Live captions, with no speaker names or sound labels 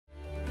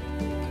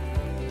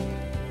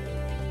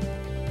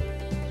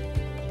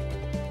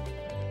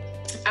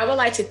I would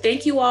like to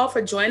thank you all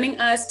for joining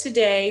us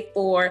today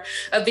for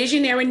A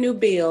Visionary New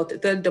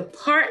Build, the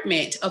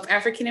Department of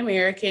African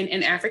American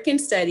and African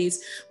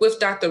Studies with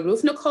Dr.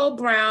 Ruth Nicole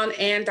Brown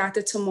and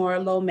Dr.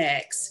 Tamura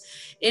Lomax.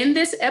 In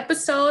this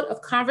episode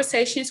of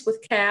Conversations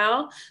with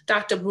Cal,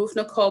 Dr. Ruth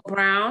Nicole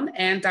Brown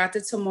and Dr.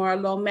 Tamura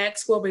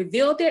Lomax will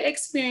reveal their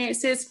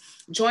experiences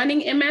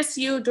joining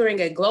MSU during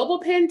a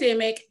global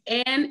pandemic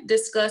and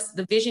discuss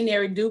the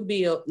visionary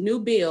new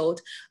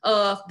build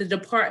of the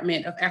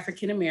Department of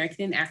African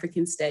American and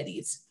African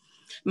Studies.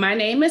 My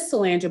name is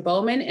Solandra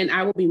Bowman, and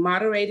I will be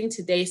moderating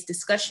today's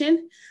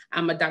discussion.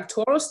 I'm a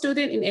doctoral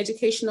student in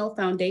educational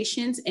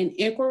foundations and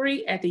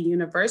inquiry at the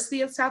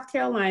University of South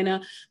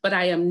Carolina, but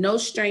I am no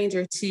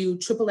stranger to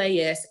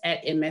AAAS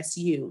at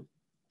MSU.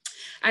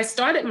 I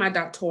started my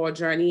doctoral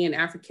journey in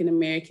African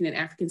American and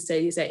African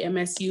Studies at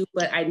MSU,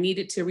 but I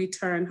needed to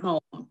return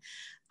home.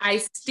 I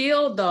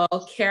still, though,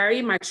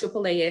 carry my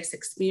AAAS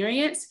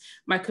experience,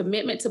 my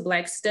commitment to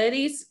Black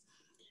studies,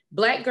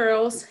 Black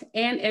girls,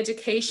 and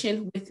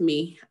education with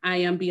me. I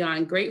am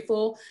beyond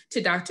grateful to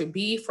Dr.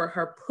 B for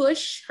her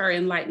push, her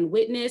enlightened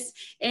witness,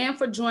 and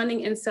for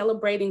joining and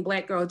celebrating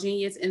Black Girl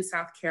Genius in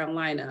South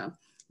Carolina.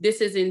 This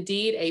is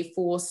indeed a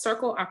full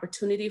circle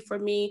opportunity for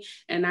me,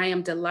 and I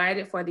am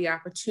delighted for the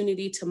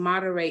opportunity to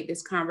moderate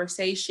this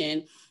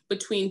conversation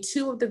between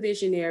two of the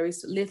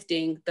visionaries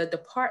lifting the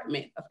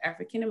Department of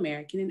African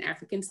American and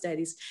African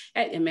Studies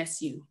at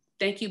MSU.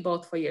 Thank you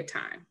both for your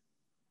time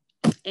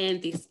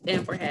and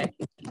for having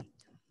me.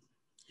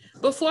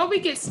 Before we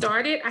get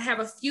started, I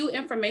have a few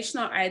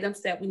informational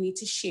items that we need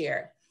to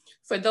share.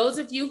 For those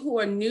of you who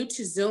are new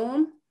to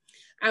Zoom,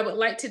 I would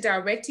like to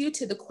direct you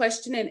to the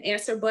question and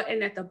answer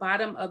button at the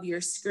bottom of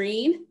your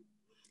screen.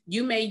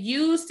 You may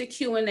use the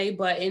Q&A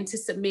button to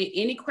submit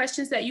any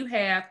questions that you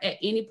have at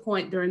any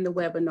point during the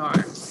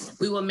webinar.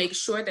 We will make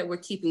sure that we're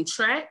keeping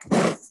track.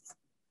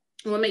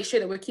 We'll make sure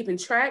that we're keeping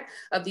track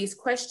of these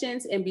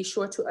questions and be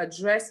sure to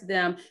address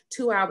them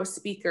to our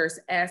speakers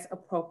as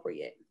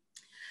appropriate.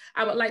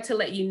 I would like to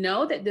let you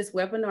know that this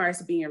webinar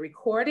is being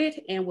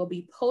recorded and will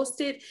be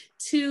posted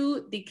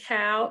to the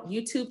Cal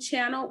YouTube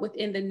channel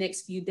within the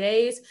next few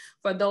days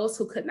for those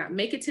who could not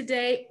make it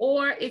today,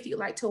 or if you'd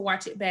like to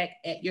watch it back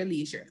at your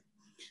leisure.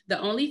 The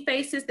only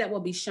faces that will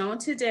be shown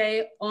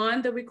today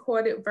on the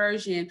recorded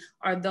version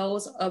are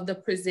those of the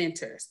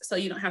presenters, so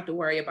you don't have to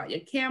worry about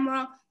your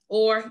camera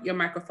or your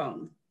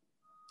microphone.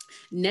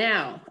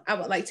 Now, I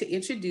would like to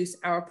introduce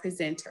our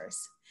presenters.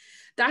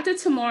 Dr.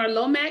 Tamura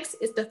Lomax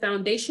is the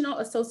Foundational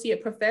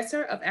Associate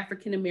Professor of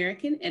African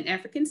American and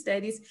African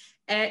Studies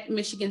at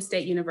Michigan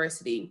State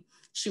University.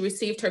 She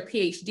received her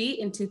PhD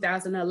in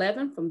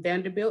 2011 from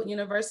Vanderbilt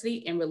University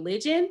in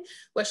religion,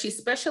 where she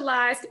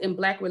specialized in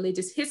Black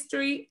religious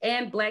history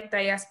and Black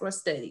diaspora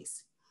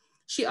studies.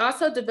 She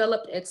also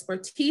developed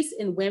expertise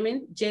in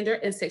women, gender,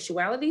 and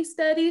sexuality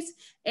studies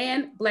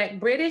and Black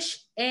British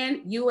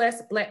and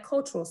US Black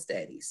cultural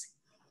studies.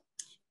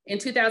 In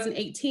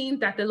 2018,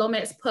 Dr.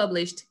 Lomax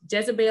published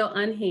Jezebel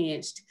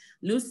Unhinged,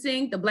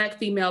 Loosing the Black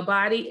Female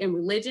Body in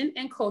Religion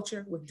and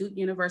Culture with Duke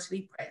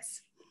University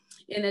Press.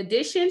 In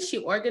addition, she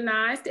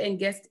organized and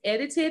guest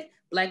edited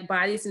Black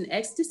Bodies in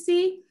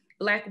Ecstasy,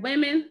 Black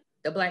Women,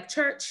 the Black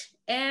Church,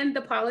 and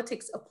the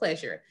Politics of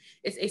Pleasure.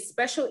 It's a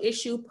special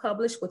issue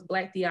published with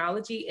Black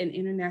Theology and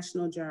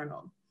International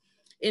Journal.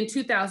 In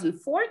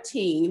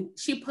 2014,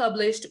 she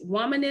published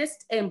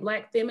Womanist and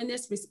Black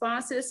Feminist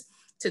Responses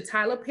to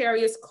Tyler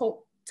Perry's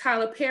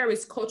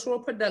cultural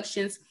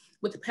productions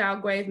with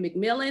Palgrave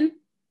Macmillan.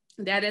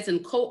 That is in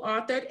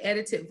co-authored,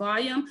 edited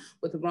volume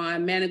with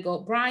Ron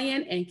Manigault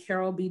Bryan and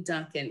Carol B.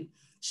 Duncan.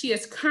 She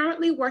is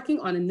currently working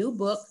on a new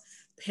book,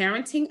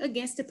 Parenting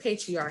Against the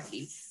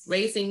Patriarchy,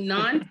 Raising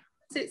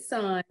Non-Toxic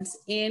Sons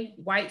in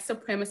White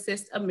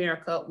Supremacist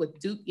America with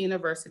Duke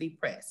University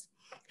Press.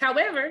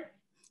 However,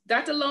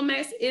 Dr.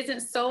 Lomax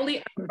isn't solely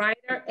a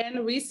writer and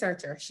a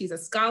researcher. She's a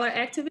scholar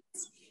activist.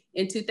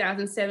 In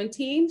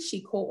 2017,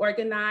 she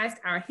co-organized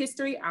Our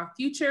History, Our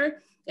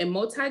Future, a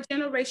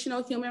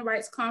multi-generational human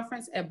rights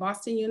conference at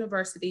Boston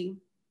University.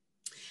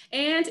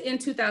 And in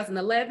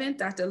 2011,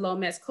 Dr.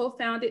 Lomax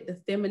co-founded The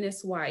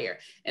Feminist Wire,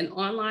 an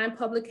online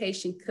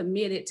publication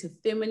committed to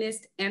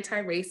feminist,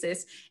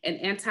 anti-racist, and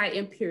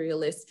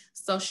anti-imperialist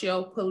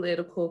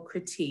socio-political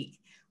critique.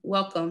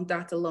 Welcome,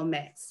 Dr.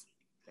 Lomax.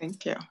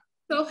 Thank you.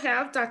 We also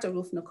have Dr.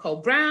 Ruth Nicole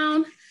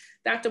Brown.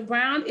 Dr.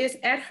 Brown is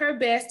at her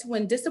best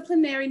when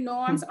disciplinary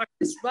norms are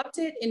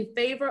disrupted in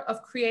favor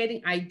of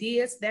creating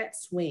ideas that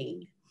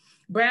swing.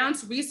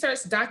 Brown's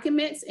research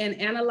documents and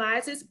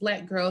analyzes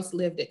Black girls'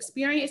 lived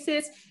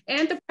experiences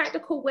and the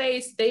practical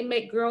ways they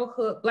make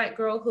Black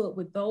girlhood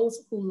with those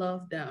who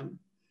love them.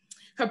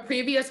 Her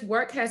previous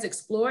work has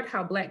explored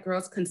how Black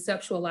girls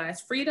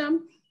conceptualize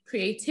freedom,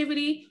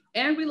 creativity,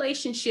 and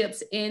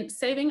relationships in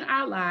Saving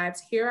Our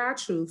Lives, Hear Our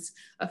Truths,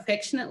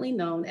 affectionately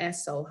known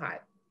as Soul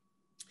Hot.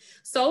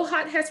 Soul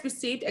Hot has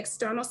received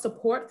external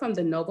support from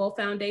the Novo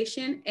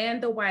Foundation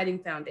and the Whiting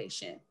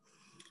Foundation.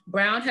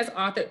 Brown has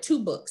authored 2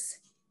 books,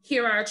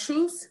 Hear Our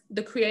Truths,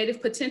 The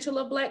Creative Potential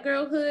of Black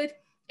Girlhood,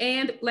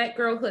 and Black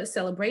Girlhood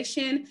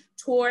Celebration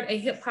toward a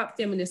hip hop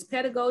feminist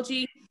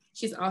pedagogy.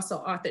 She's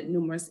also authored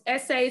numerous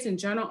essays and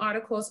journal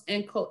articles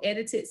and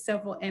co-edited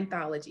several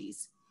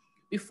anthologies.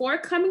 Before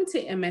coming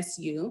to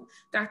MSU,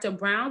 Dr.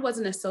 Brown was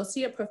an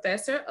associate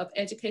professor of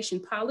education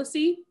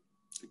policy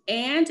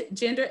and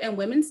gender and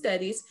women's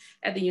studies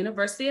at the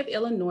University of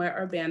Illinois,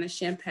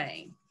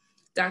 Urbana-Champaign.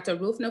 Dr.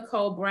 Ruth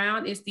Nicole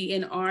Brown is the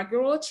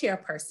inaugural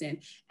chairperson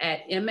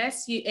at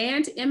MSU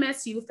and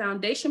MSU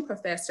Foundation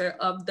Professor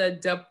of the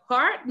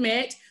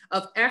Department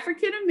of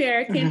African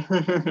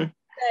American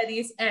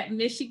Studies at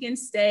Michigan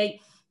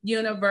State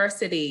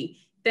University.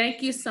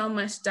 Thank you so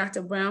much,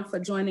 Dr. Brown, for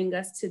joining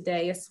us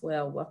today as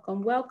well.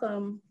 Welcome,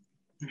 welcome.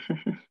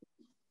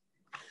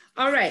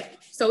 All right,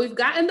 so we've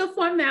gotten the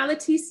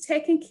formalities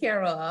taken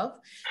care of.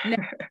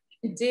 Now,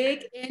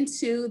 dig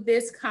into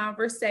this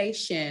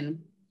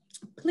conversation.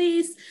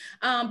 Please,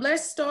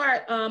 let's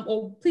start,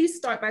 or please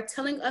start by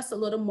telling us a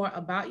little more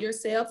about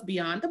yourself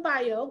beyond the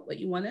bio, what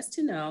you want us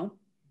to know,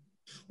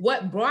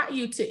 what brought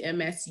you to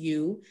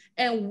MSU,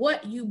 and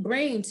what you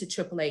bring to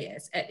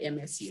AAAS at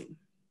MSU.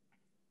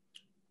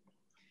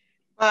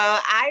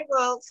 Well, I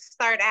will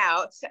start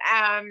out.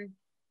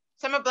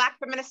 So I'm a Black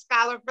feminist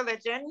scholar of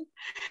religion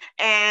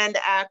and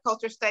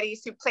culture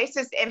studies who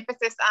places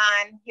emphasis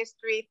on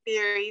history,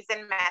 theories,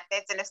 and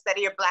methods in the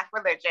study of Black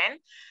religion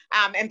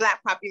and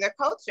Black popular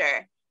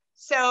culture.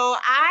 So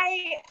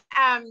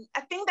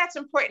a thing that's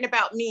important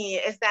about me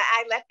is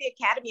that I left the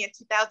academy in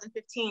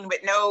 2015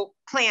 with no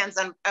plans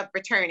of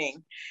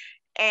returning.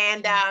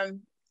 And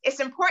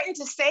it's important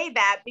to say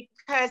that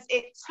because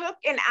it took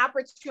an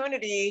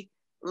opportunity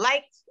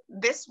like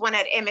this one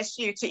at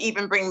MSU to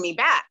even bring me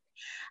back.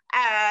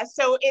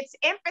 So its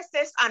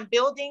emphasis on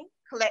building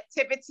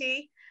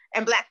collectivity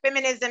and Black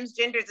feminisms,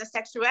 genders, and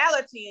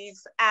sexualities,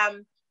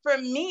 for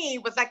me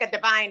was like a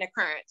divine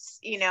occurrence.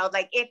 You know,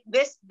 like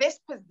this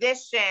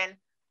position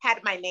had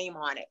my name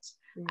on it.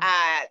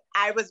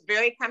 I was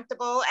very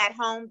comfortable at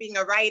home being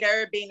a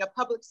writer, being a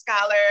public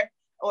scholar,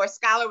 or a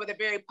scholar with a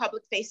very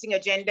public-facing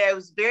agenda. It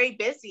was very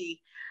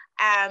busy.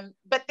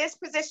 But this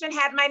position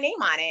had my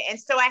name on it. And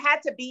so I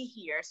had to be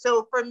here.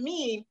 So for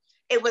me,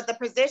 it was the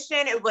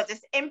position, it was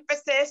this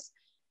emphasis,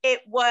 it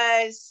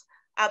was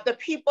the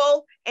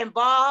people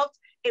involved,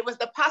 it was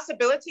the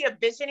possibility of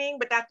visioning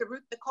with Dr.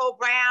 Ruth Nicole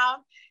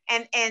Brown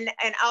and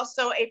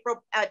also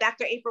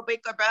Dr. April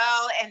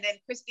Baker-Bell and then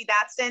Christy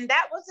Dotson.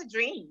 That was a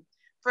dream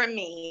for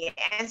me.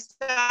 And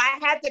so I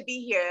had to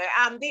be here.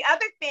 The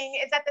other thing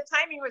is that the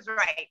timing was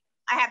right.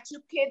 I have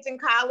two kids in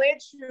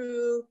college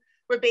who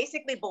were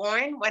basically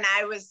born when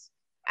I was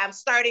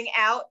starting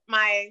out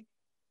my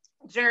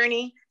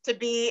journey to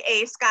be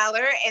a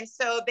scholar. And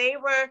so they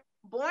were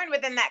born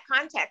within that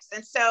context.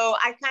 And so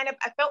I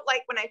felt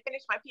like when I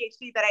finished my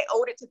PhD that I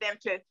owed it to them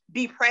to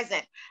be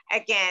present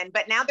again,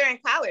 but now they're in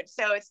college.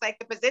 So it's like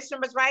the position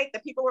was right, the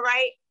people were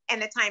right,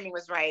 and the timing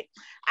was right.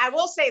 I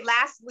will say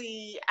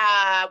lastly,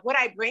 what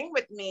I bring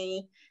with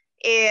me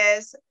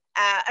is,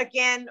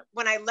 again,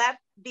 when I left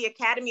the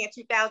academy in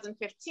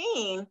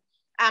 2015,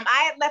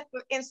 I had left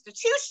the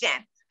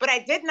institution, but I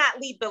did not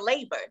leave the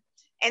labor.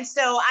 And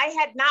so I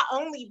had not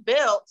only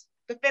built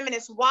the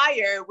Feminist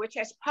Wire, which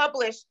has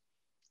published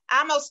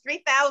almost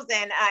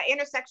 3,000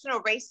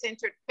 intersectional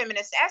race-centered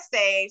feminist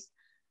essays,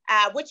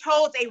 which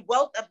holds a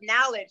wealth of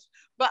knowledge,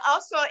 but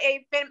also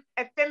a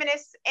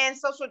feminist and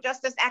social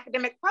justice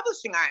academic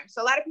publishing arm.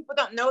 So a lot of people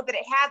don't know that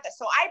it has that.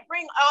 So I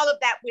bring all of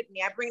that with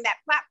me. I bring that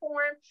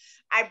platform,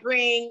 I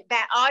bring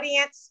that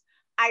audience,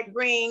 I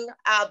bring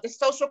the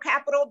social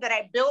capital that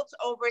I built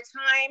over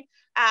time.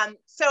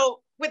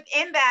 So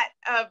within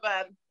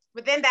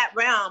that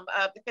realm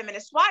of the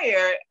Feminist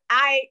Wire,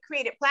 I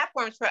created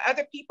platforms for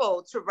other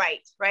people to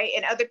write, right?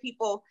 And other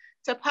people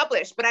to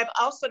publish. But I've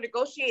also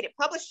negotiated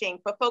publishing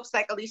for folks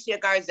like Alicia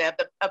Garza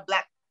of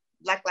Black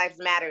Lives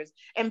Matters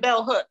and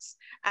Bell Hooks,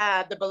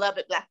 the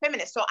beloved Black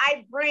feminist. So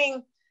I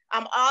bring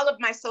all of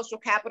my social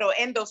capital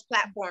and those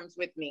platforms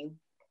with me.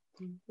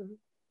 Mm-hmm.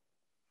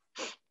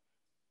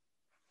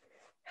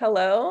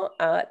 Hello,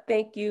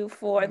 thank you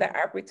for the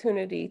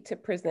opportunity to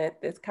present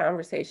this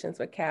Conversations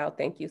with Cal.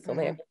 Thank you,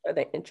 Solange, for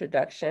the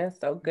introduction.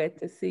 So good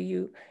to see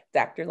you,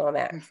 Dr.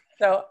 Lomax.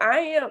 So I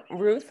am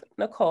Ruth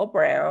Nicole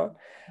Brown.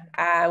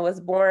 I was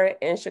born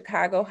in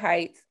Chicago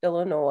Heights,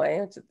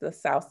 Illinois, which is the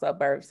south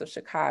suburbs of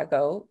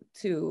Chicago,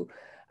 to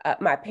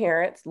my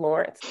parents,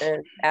 Lawrence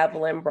and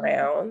Evelyn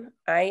Brown.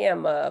 I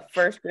am a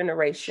first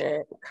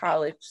generation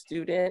college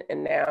student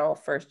and now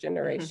first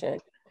generation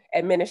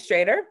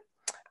administrator.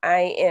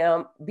 I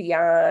am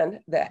beyond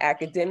the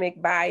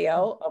academic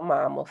bio, a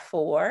mom of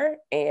 4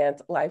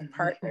 and life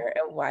partner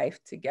and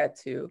wife to get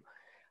to.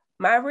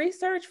 My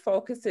research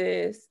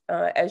focuses,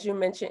 as you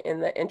mentioned in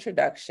the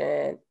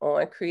introduction,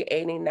 on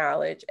creating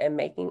knowledge and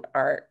making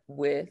art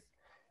with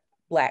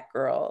Black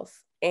girls.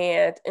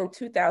 And in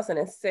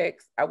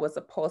 2006, I was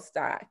a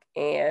postdoc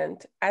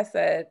and I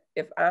said,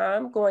 if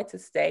I'm going to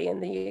stay in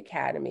the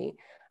academy,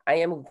 I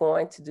am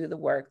going to do the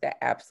work that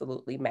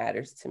absolutely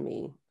matters to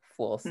me,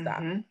 full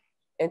stop.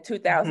 In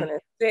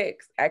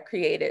 2006, I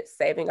created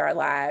Saving Our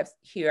Lives,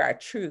 Here Are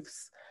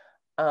Truths,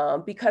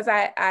 because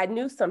I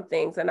knew some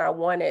things and I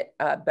wanted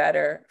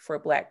better for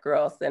Black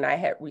girls than I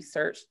had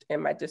researched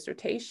in my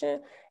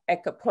dissertation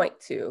and could point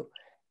to.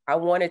 I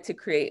wanted to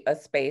create a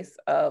space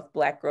of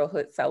Black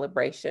girlhood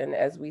celebration,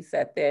 as we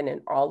said then,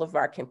 in all of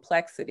our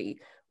complexity,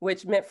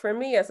 which meant for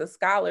me as a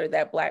scholar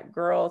that Black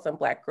girls and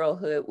Black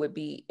girlhood would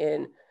be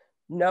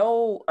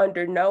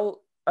under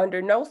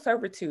no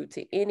servitude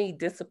to any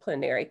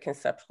disciplinary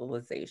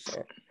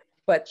conceptualization,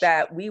 but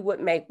that we would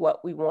make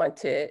what we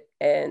wanted,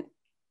 and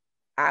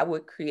I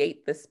would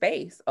create the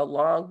space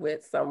along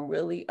with some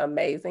really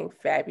amazing,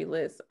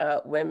 fabulous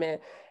women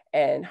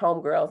and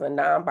homegirls and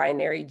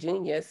non-binary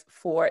genius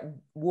for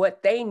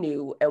what they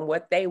knew and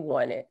what they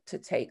wanted to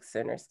take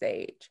center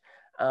stage.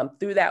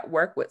 Through that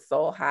work with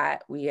Soul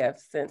Hot, we have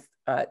since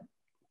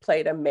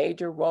played a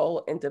major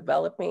role in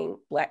developing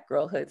Black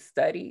girlhood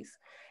studies.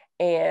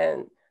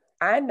 And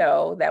I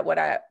know that what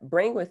I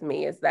bring with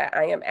me is that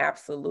I am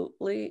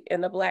absolutely in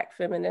the Black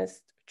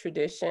feminist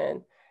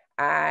tradition.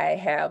 I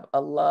have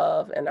a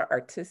love and an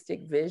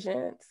artistic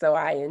vision, so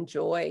I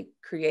enjoy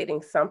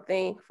creating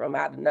something from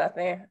out of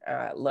nothing.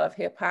 I love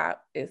hip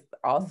hop, it's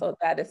also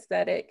that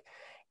aesthetic,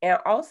 and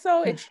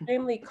also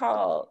extremely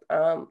called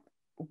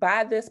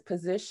by this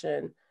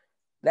position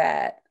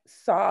that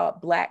saw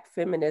Black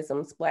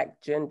feminisms,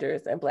 Black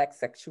genders, and Black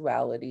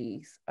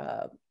sexualities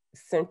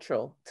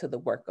central to the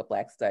work of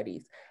Black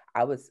studies.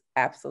 I was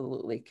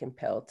absolutely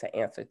compelled to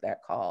answer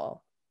that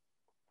call.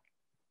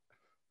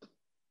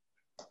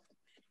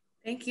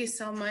 Thank you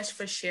so much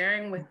for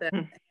sharing with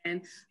us,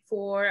 and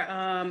for,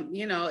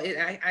 you know,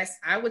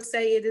 I would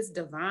say it is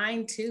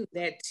divine too,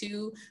 that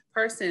two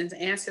persons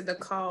answered the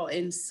call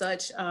in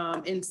such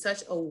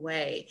a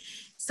way.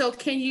 So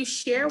can you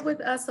share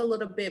with us a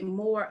little bit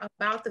more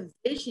about the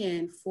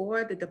vision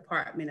for the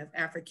Department of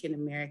African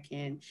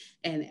American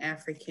and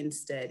African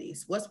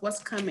Studies? What's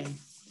coming?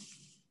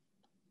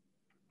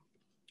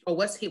 Or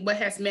what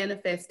has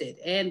manifested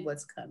and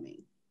what's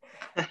coming?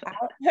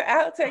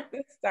 I'll take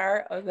the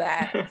start of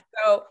that.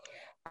 So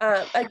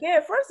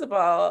again, first of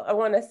all, I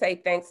want to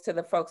say thanks to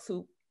the folks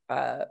who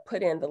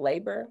put in the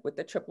labor with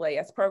the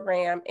AAAS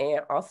program,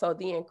 and also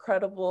the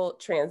incredible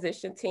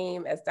transition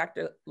team, as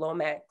Dr.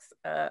 Lomax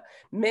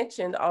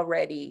mentioned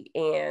already.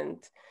 And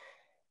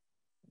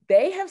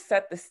they have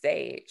set the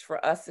stage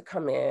for us to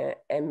come in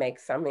and make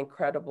some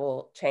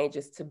incredible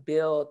changes to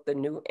build the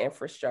new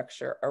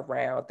infrastructure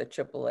around the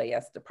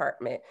AAAS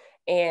department.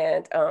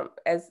 And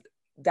as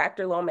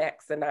Dr.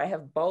 Lomax and I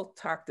have both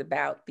talked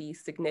about the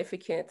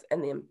significance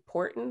and the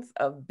importance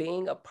of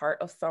being a part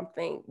of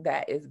something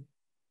that is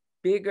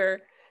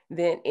bigger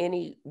than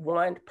any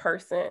one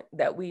person,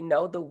 that we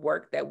know the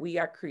work that we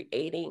are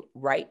creating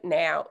right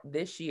now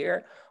this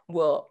year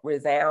will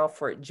resound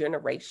for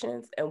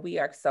generations. And we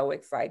are so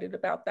excited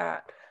about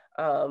that.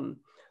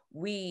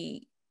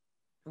 We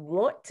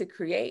want to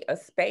create a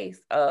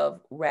space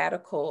of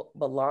radical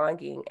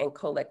belonging and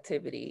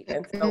collectivity.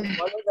 And so one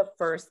of the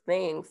first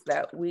things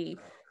that we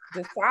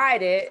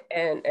decided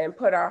and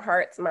put our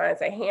hearts,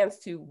 minds, and hands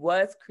to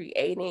was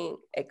creating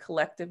a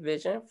collective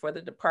vision for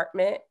the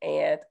department.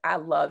 And I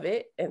love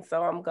it. And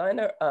so I'm going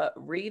to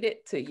read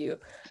it to you.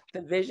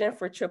 The vision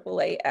for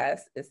AAAS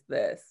is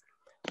this: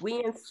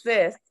 we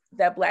insist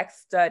that Black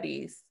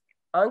studies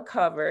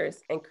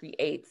uncovers and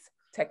creates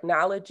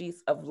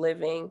technologies of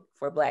living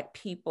for Black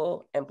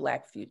people and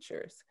Black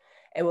futures.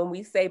 And when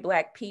we say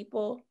Black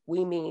people,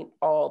 we mean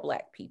all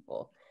Black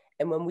people.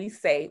 And when we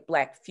say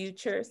Black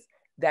futures,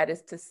 that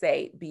is to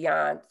say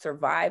beyond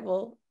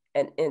survival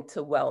and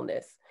into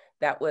wellness.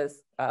 That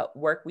was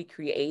work we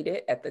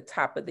created at the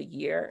top of the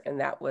year. And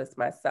that was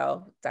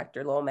myself,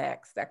 Dr.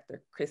 Lomax,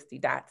 Dr. Christy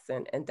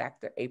Dotson, and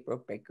Dr.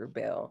 April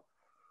Baker-Bell.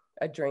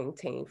 A dream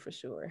team for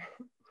sure.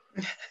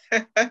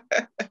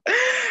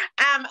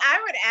 I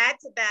would add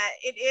to that,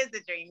 it is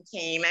a dream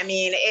team. I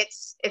mean,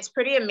 it's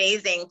pretty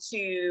amazing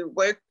to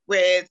work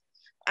with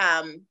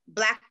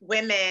Black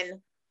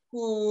women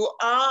who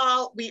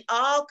we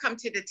all come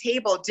to the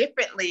table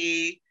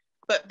differently,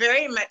 but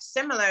very much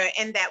similar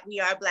in that we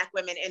are Black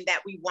women and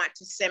that we want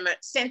to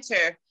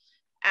center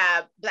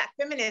Black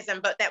feminism,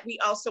 but that we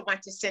also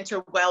want to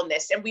center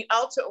wellness. And we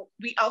also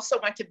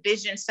want to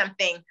vision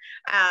something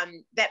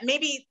that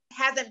maybe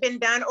hasn't been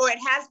done, or it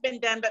has been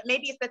done, but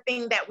maybe it's the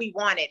thing that we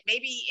wanted.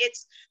 Maybe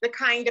it's the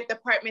kind of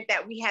department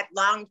that we had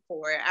longed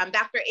for.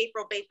 Dr.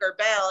 April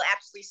Baker-Bell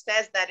actually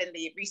says that in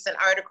the recent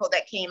article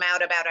that came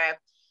out about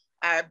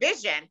our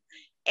vision.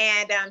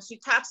 And she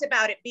talks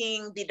about it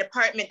being the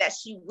department that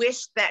she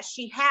wished that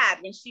she had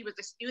when she was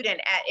a student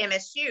at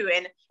MSU,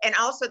 and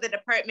also the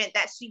department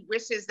that she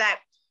wishes that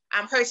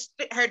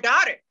her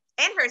daughter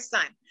and her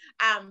son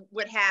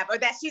would have, or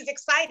that she's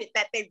excited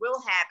that they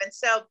will have. And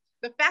so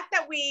the fact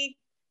that we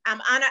are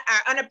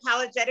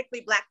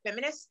unapologetically Black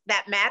feminists,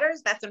 that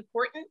matters, that's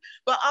important,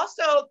 but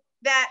also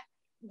that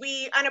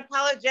we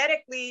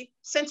unapologetically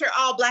center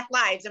all Black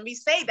lives. And we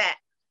say that,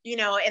 you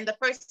know, in the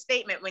first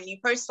statement, when you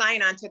first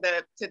sign on to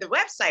the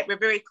website, we're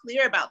very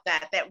clear about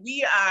that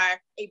we are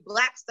a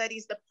Black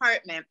studies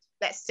department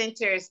that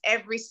centers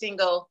every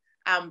single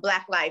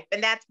Black life.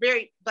 And that's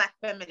very Black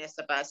feminist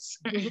of us.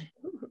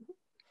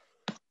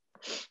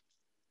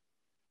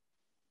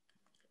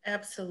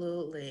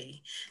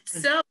 Absolutely.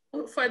 So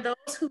for those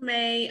who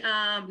may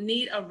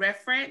need a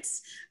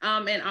reference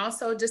and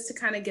also just to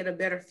kind of get a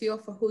better feel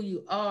for who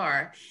you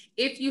are,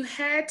 if you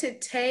had to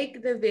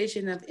take the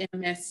vision of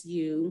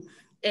MSU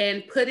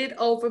and put it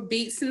over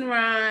beats and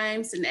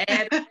rhymes and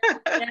add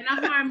and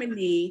a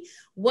harmony,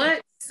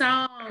 what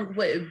song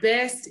would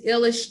best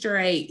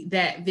illustrate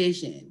that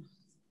vision?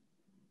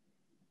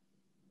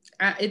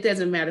 It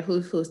doesn't matter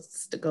who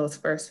goes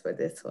first for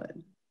this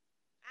one.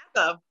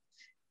 I'll go.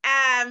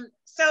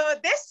 So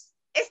this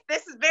is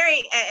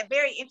a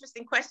very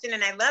interesting question,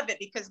 and I love it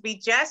because we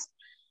just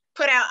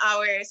put out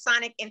our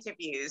Sonic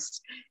interviews,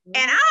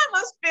 and I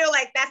almost feel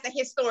like that's a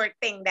historic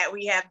thing that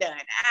we have done.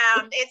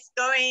 It's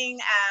going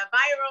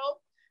viral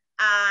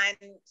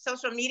on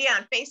social media,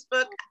 on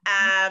Facebook.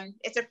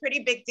 It's a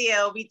pretty big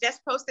deal. We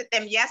just posted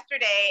them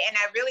yesterday, and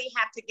I really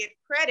have to give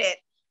credit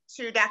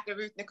to Dr.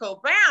 Ruth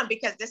Nicole Brown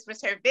because this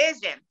was her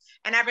vision.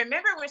 And I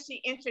remember when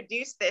she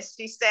introduced this,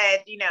 she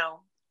said, you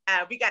know,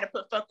 we got to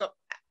put folk up.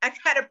 I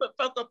got to put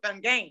folk up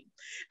on game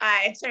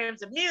in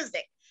terms of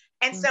music.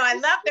 And so I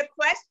love the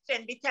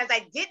question because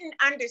I didn't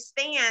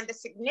understand the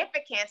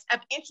significance of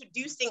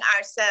introducing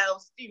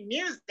ourselves through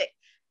music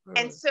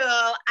until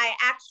I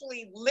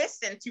actually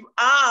listened to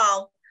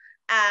all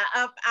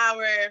of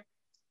our,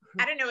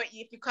 I don't know if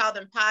you call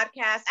them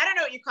podcasts. I don't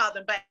know what you call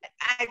them, but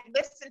I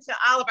listened to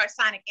all of our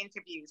Sonic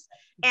interviews.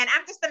 And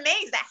I'm just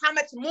amazed at how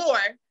much more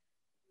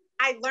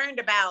I learned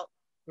about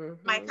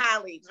my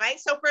colleagues, right?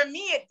 So for me,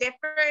 it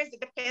differs.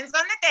 It depends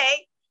on the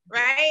day,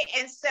 right?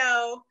 And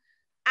so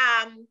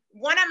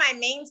one of my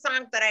main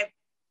songs that I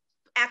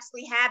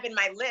actually have in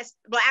my list,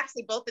 well,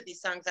 actually both of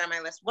these songs are on my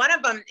list. One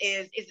of them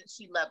is Isn't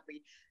She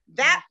Lovely?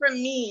 That for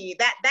me,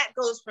 that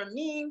goes for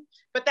me,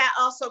 but that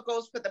also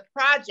goes for the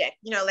project,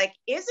 you know, like,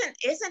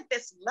 isn't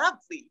this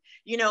lovely?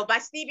 You know, by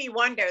Stevie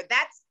Wonder,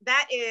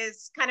 that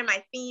is kind of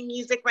my theme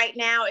music right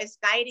now, is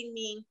guiding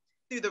me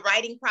through the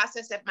writing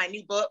process of my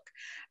new book.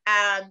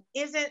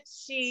 Isn't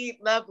she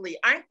lovely?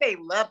 Aren't they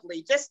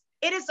lovely? Just,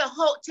 it is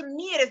to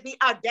me, it is the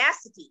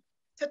audacity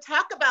to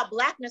talk about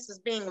Blackness as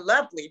being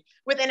lovely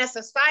within a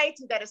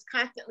society that is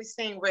constantly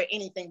saying we're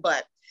anything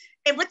but.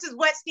 And which is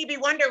what Stevie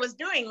Wonder was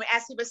doing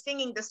as he was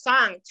singing the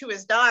song to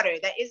his daughter,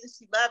 that isn't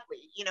she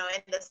lovely, you know,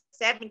 in the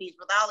 70s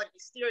with all of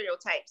these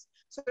stereotypes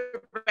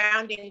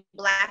surrounding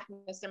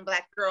Blackness and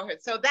Black girlhood.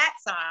 So that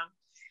song.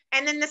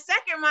 And then the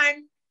second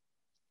one,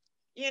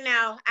 you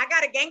know, I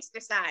got a gangster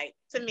side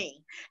to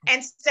me.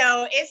 And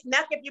so it's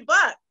Knuck If You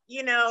Buck,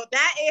 you know,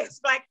 that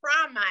is by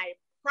Crime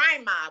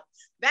Mob.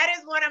 That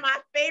is one of my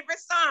favorite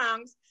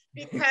songs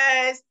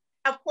because,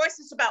 of course,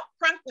 it's about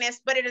crunkness,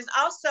 but it is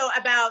also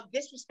about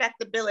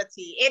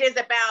disrespectability. It is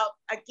about,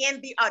 again,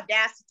 the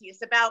audacity.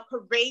 It's about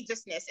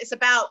courageousness. It's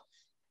about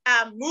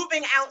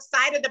moving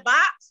outside of the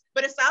box,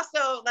 but it's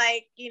also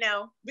like, you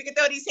know, we can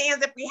throw these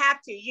hands if we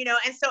have to, you know.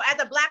 And so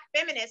as a Black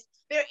feminist,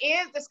 there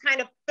is this kind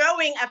of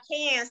throwing of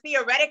hands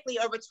theoretically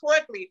or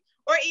rhetorically,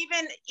 or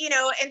even, you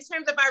know, in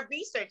terms of our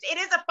research. It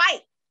is a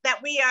fight that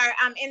we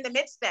are in the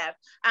midst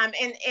of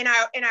in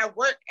our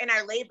work and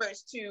our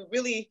labors to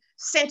really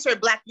center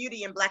Black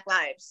beauty and Black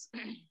lives.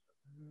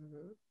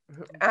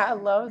 I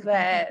love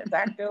that,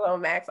 Dr.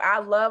 Lomax. I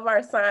love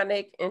our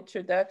Sonic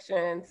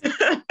introductions.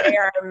 They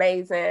are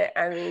amazing.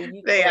 I mean,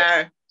 you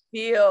can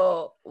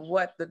feel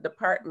what the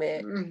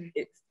department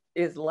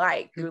is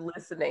like through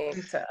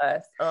listening to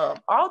us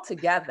all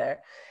together.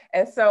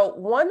 And so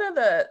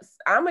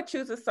I'm gonna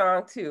choose a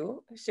song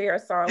too, share a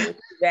song with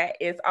you that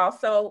is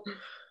also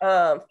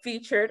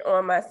featured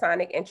on my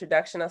Sonic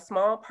introduction, a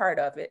small part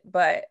of it,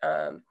 but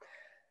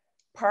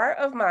part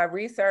of my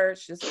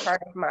research, just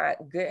part of my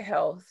good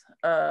health,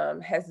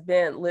 has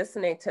been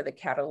listening to the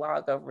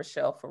catalog of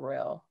Rachelle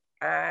Farrell.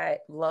 I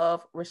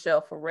love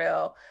Rachelle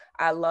Farrell.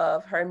 I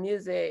love her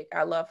music.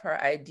 I love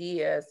her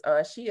ideas.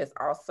 She is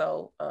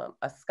also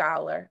a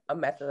scholar, a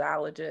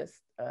methodologist,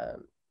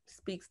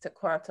 speaks to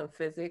quantum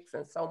physics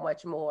and so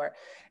much more.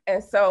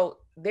 And so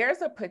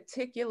there's a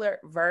particular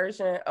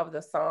version of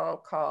the song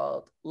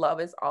called Love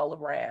Is All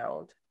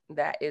Around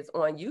that is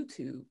on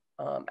YouTube.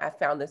 I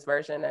found this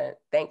version, and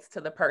thanks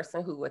to the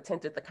person who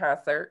attended the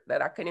concert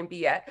that I couldn't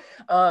be at,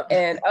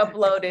 and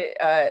uploaded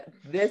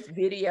this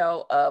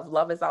video of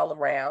Love Is All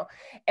Around.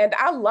 And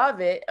I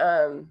love it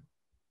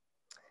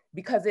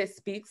because it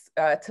speaks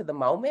to the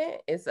moment.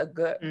 It's a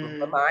good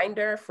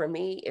reminder for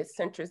me. It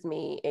centers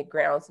me, it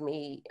grounds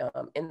me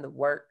in the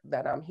work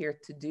that I'm here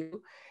to do.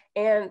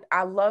 And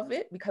I love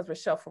it because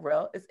Rachelle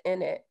Farrell is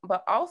in it,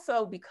 but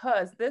also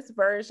because this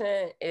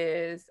version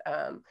is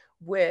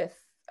with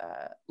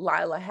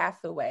Lila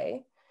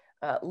Hathaway.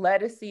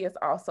 Ledisi is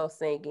also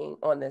singing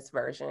on this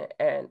version,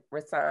 and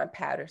Rasan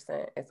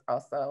Patterson is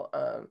also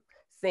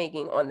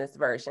singing on this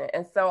version.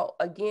 And so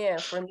again,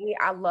 for me,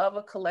 I love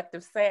a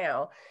collective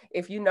sound.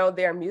 If you know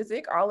their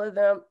music, all of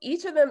them,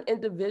 each of them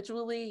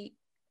individually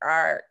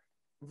are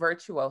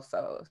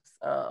virtuosos.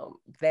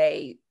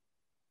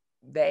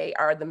 They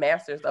are the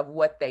masters of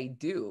what they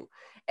do.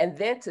 And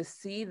then to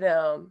see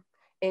them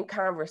in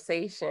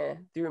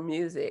conversation through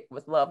music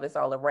with Love Is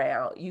All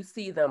Around. You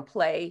see them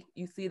play,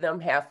 you see them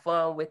have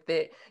fun with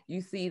it,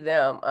 you see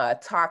them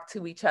talk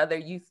to each other,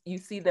 you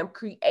see them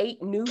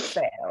create new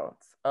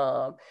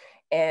sounds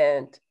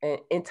and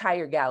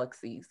entire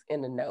galaxies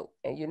in a note.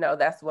 And you know,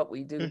 that's what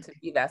we do to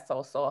be that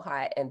soul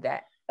hot. And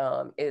that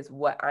is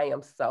what I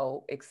am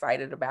so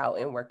excited about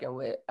in working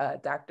with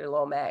Dr.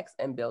 Lomax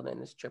and building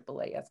this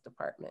AAAS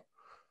department.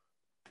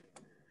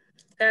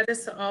 That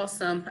is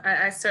awesome.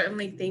 I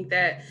certainly think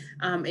that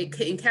it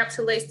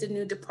encapsulates the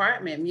new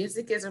department.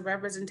 Music is a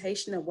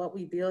representation of what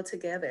we build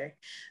together.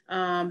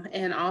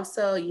 And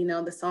also, you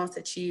know, the songs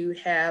that you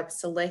have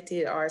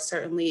selected are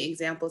certainly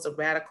examples of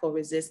radical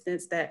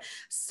resistance that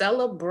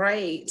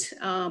celebrate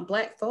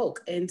Black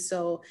folk. And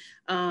so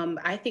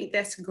I think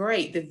that's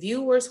great. The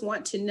viewers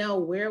want to know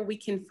where we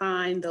can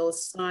find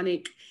those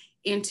sonic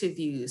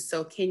interviews.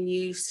 So can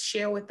you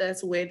share with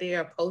us where they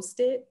are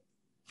posted?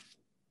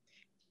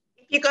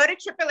 You go to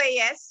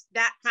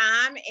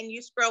AAAS.com and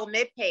you scroll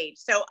mid-page.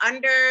 So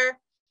under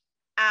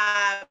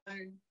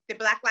the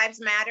Black Lives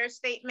Matter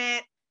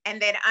statement,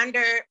 and then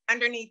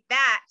underneath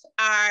that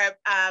are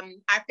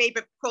our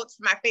favorite quotes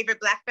from our favorite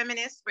Black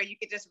feminists, where you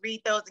could just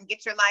read those and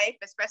get your life,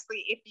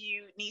 especially if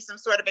you need some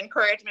sort of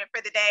encouragement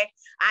for the day.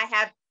 I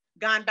have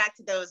gone back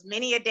to those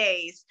many a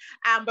days.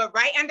 But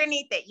right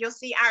underneath it, you'll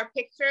see our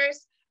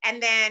pictures,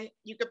 and then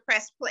you could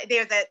press play.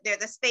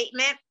 There's a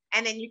statement,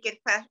 and then you can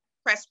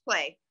press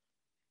play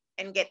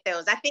and get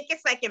those. I think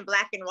it's like in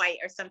black and white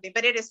or something,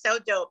 but it is so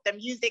dope. The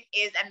music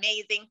is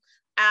amazing.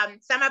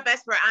 Some of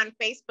us were on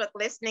Facebook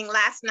listening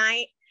last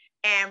night,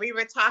 and we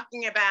were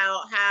talking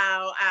about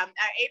how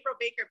April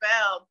Baker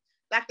Bell,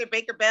 Dr.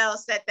 Baker Bell,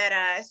 said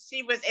that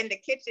she was in the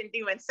kitchen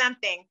doing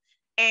something,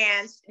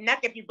 and Knuck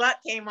If You Buck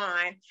came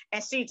on,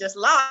 and she just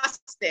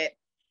lost it.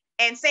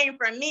 And same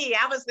for me,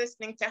 I was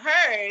listening to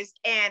hers,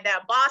 and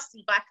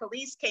Bossy by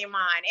Khalees came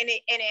on,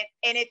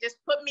 and it just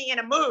put me in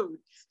a mood.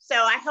 So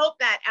I hope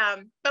that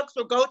folks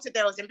will go to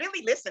those and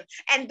really listen.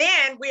 And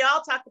then we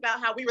all talked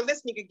about how we were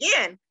listening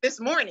again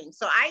this morning.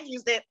 So I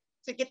used it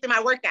to get to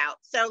my workout.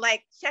 So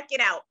like, check it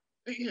out.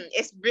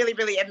 It's really,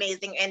 really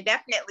amazing. And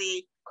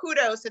definitely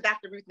kudos to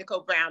Dr. Ruth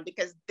Nicole Brown,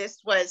 because this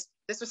was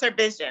her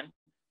vision.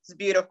 It's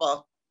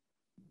beautiful.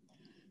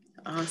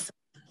 Awesome.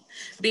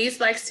 Bees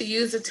likes to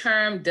use the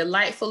term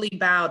delightfully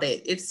bowed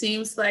it. It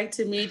seems like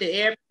to me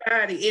that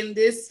everybody in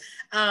this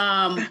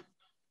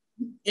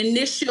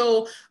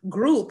initial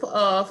group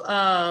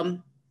of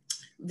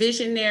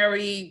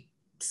visionary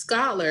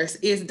scholars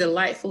is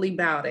delightfully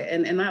bowed it.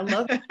 And I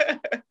love it.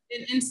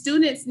 And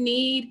students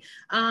need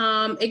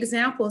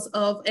examples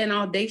of an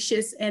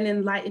audacious and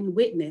enlightened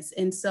witness.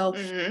 And so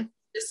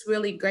it's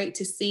really great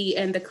to see.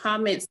 And the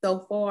comments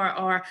so far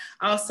are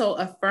also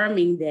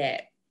affirming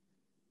that.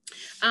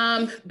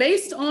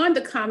 Based on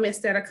the comments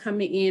that are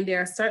coming in,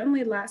 there are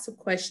certainly lots of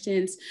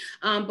questions,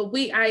 but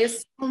I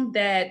assume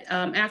that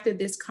after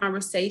this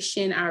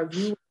conversation, our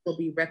viewers will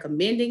be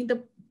recommending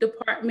the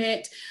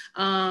department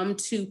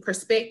to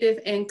prospective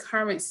and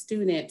current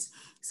students.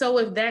 So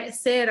with that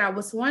said, I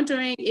was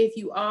wondering if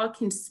you all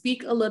can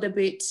speak a little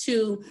bit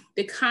to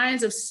the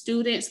kinds of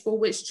students for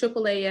which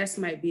AAAS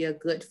might be a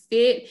good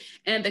fit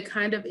and the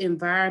kind of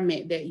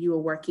environment that you are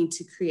working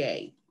to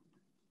create.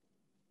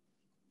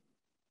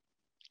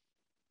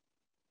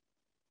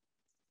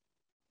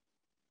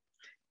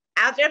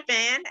 I'll jump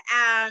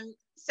in.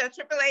 So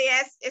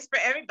AAAS is for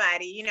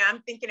everybody. You know,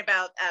 I'm thinking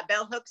about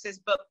Bell Hooks'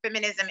 book,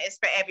 Feminism is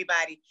for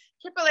Everybody.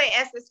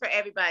 AAAS is for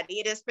everybody.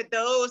 It is for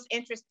those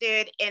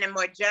interested in a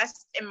more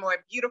just and more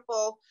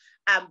beautiful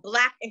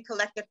Black and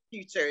collective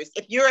futures.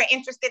 If you're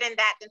interested in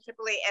that, then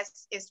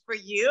AAAS is for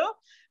you.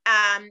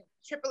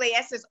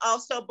 AAAS is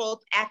also both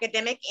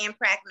academic and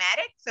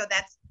pragmatic. So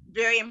that's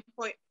very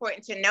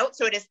important to note.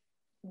 So it is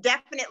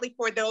definitely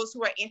for those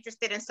who are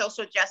interested in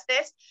social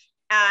justice.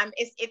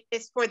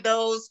 It's for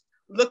those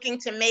looking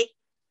to make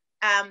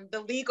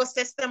the legal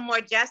system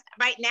more just.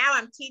 Right now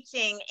I'm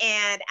teaching,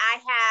 and I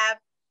have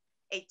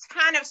a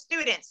ton of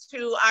students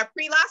who are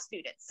pre-law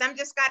students. Some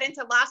just got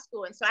into law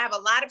school. And so I have a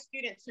lot of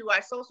students who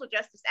are social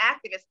justice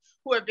activists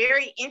who are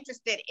very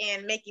interested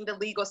in making the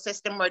legal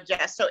system more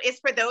just. So it's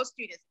for those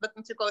students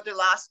looking to go to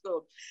law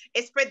school.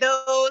 It's for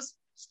those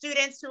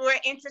students who are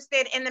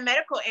interested in the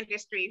medical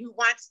industry, who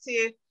wants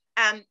to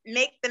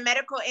make the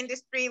medical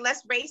industry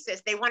less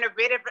racist. They want to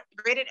rid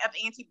it of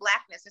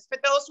anti-Blackness. It's for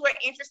those who are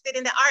interested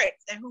in the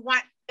arts and who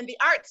want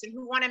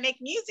to make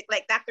music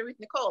like Dr. Ruth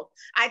Nicole.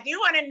 I do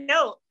want to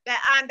note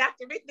that on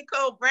Dr. Ruth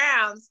Nicole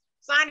Brown's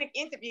Sonic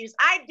Interviews,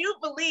 I do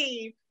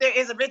believe there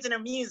is original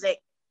music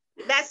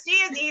that she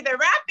is either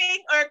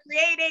rapping or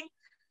creating.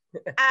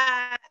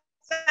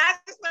 So I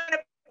just want to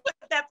put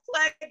that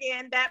plug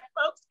in that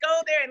folks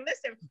go there and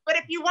listen. But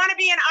if you want to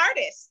be an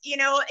artist, you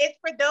know, it's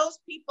for those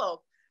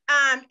people.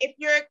 If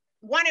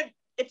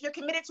you're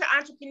committed to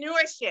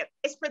entrepreneurship,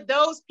 it's for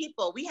those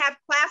people. We have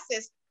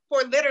classes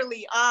for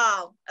literally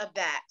all of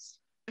that.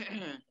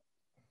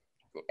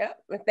 Yep.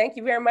 Well, thank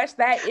you very much.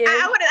 That is.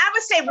 I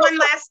would say one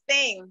last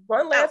thing.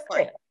 One last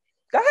thing.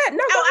 Go ahead.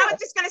 No, I was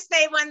just going to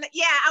say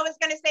I was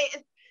going to say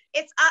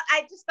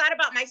I just thought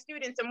about my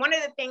students, and one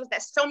of the things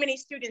that so many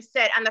students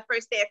said on the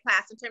first day of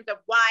class in terms of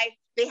why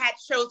they had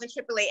chosen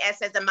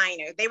AAAS as a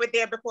minor. They were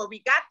there before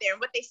we got there,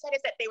 and what they said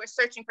is that they were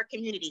searching for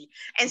community.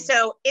 And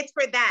so it's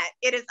for that.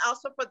 It is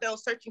also for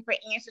those searching for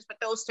answers, but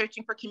those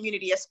searching for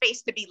community, a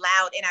space to be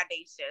loud and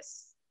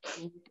audacious.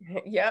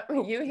 Yep,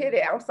 you hit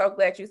it. I'm so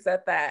glad you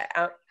said that.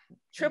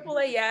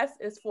 AAAS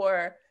is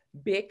for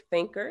big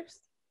thinkers.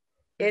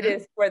 It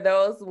is for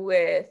those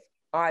with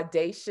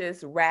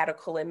audacious,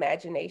 radical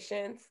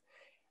imaginations.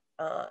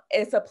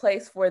 It's a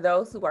place for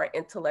those who are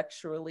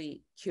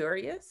intellectually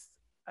curious.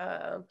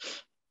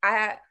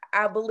 I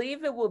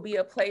believe it will be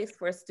a place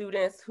for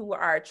students who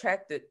are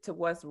attracted to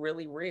what's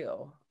really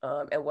real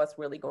and what's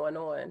really going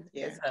on.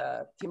 Yeah. It's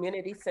a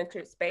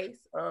community-centered space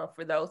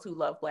for those who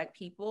love Black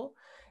people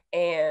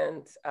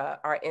and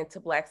are into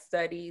Black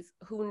studies,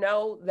 who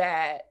know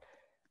that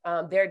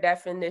their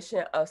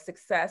definition of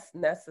success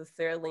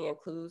necessarily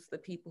includes the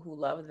people who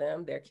love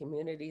them, their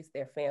communities,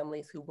 their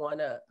families, who want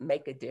to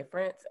make a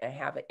difference and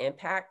have an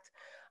impact.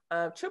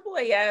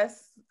 AAAS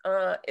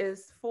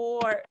is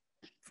for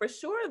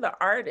sure the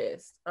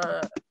artists,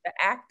 the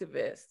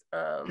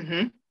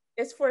activists.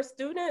 It's for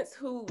students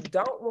who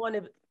don't want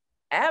to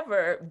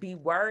ever be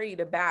worried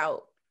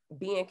about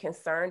being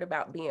concerned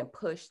about being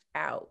pushed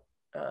out,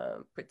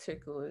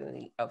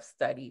 particularly of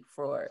study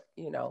for,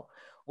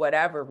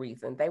 whatever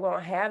reason. They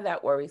won't have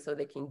that worry, so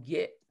they can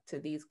get to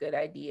these good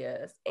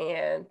ideas.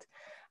 And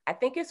I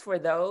think it's for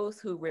those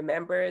who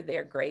remember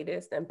their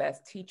greatest and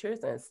best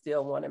teachers and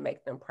still want to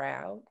make them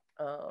proud.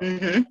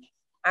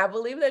 I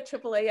believe that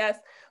AAAS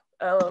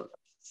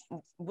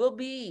will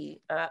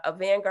be a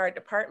vanguard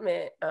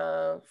department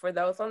for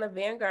those on the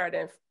vanguard.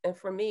 And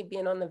for me,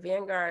 being on the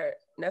vanguard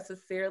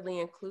necessarily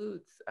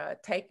includes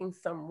taking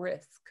some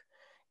risk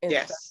in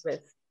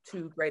service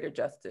to greater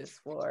justice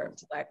for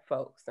Black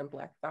folks and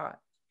Black thought.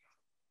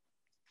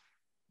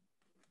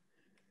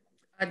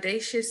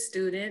 Audacious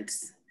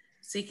students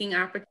seeking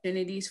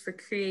opportunities for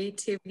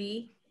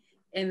creativity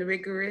and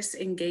rigorous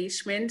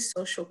engagement,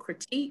 social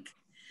critique.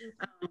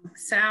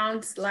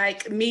 Sounds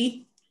like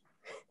me,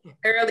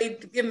 early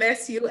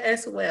MSU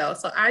as well.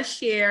 So I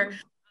share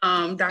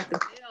Dr.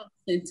 Bell's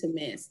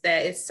sentiments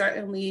that it's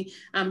certainly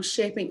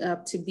shaping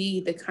up to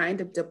be the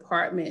kind of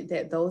department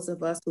that those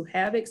of us who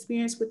have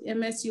experience with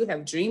MSU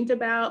have dreamed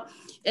about,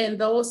 and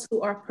those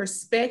who are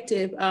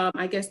prospective,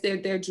 I guess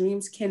their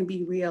dreams can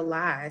be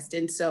realized.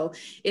 And so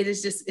it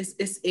is just,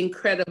 it's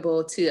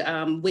incredible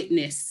to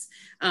witness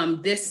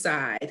this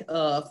side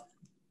of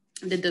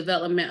the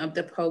development of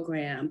the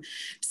program.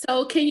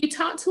 So can you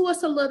talk to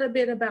us a little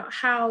bit about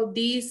how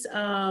these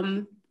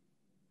things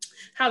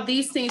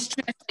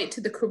translate to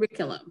the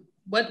curriculum?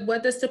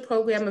 What does the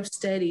program of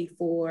study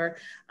for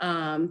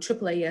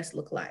AAAS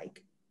look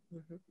like?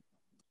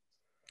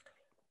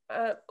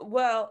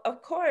 Well,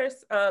 of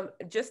course,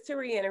 just to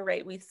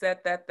reiterate, we said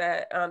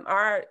that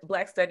our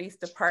Black Studies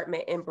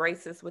department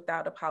embraces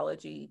without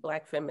apology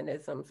Black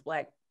feminisms,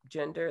 Black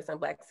genders, and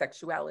Black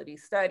sexuality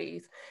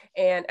studies.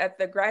 And at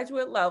the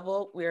graduate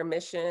level, we're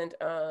missioned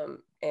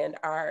and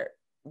our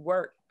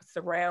work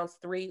surrounds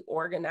 3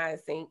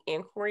 organizing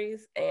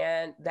inquiries,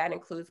 and that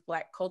includes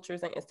Black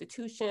cultures and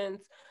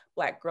institutions,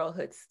 Black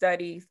girlhood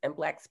studies, and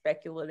Black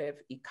speculative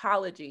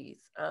ecologies.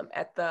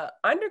 At the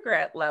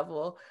undergrad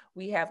level,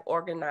 we have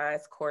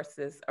organized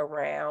courses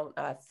around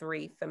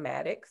 3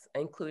 thematics,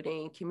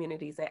 including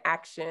communities in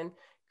action,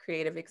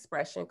 creative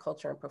expression,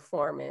 culture and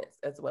performance,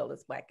 as well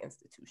as Black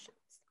institutions.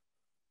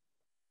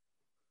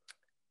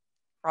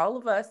 All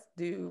of us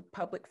do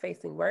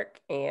public-facing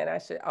work, and I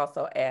should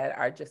also add,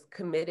 are just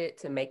committed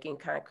to making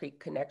concrete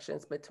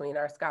connections between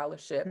our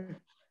scholarship,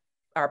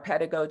 our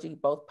pedagogy,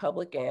 both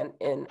public and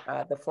in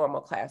the formal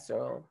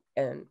classroom,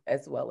 and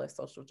as well as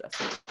social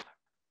justice.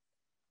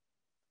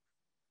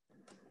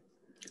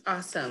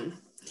 Awesome.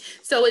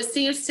 So it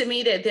seems to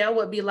me that there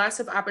would be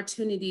lots of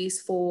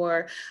opportunities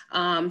for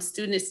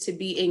students to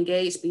be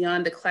engaged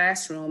beyond the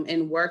classroom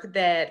in work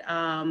that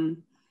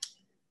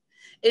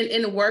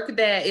in work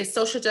that is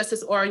social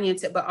justice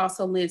oriented, but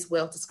also lends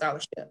well to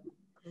scholarship.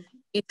 Can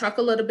you talk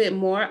a little bit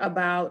more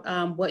about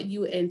what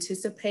you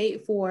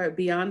anticipate for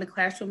beyond the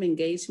classroom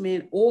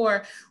engagement,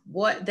 or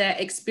what that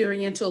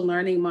experiential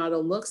learning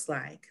model looks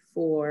like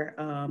for,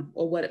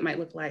 or what it might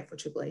look like for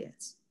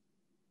AAAS?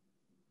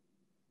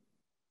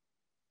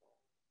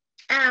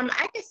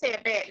 I could say a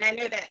bit, and I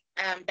know that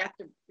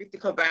Dr.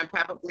 Ruth Brown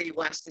probably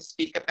wants to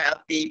speak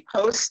about the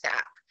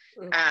postdoc.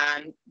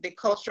 The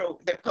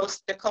cultural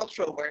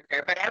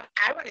worker, but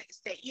I wanted to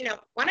say,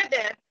 one of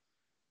the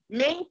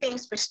main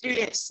things for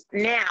students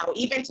now,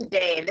 even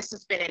today, and this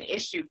has been an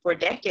issue for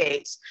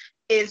decades,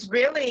 is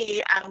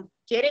really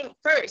getting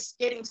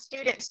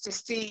students to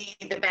see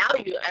the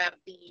value of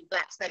the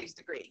Black Studies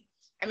degree.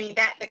 I mean,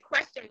 that the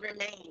question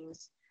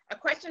remains a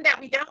question that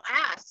we don't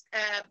ask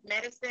of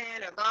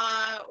medicine or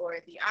law or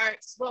the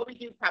arts. Well, we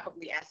do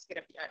probably ask it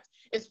of the arts,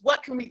 is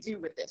what can we do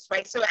with this,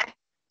 right? So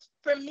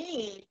for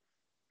me,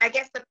 I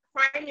guess the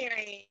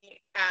primary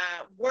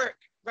work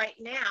right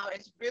now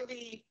is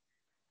really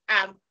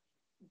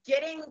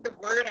getting the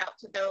word out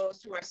to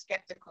those who are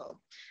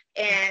skeptical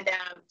and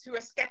who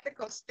are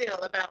skeptical still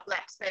about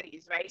Black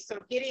studies, right? So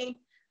getting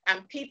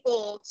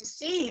people to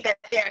see that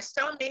there are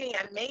so many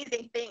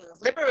amazing things,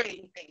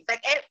 liberating things,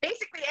 like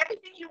basically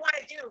everything you want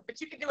to do,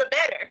 but you can do it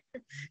better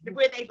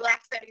with a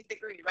Black studies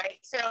degree, right?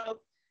 So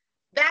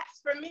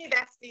that's, for me,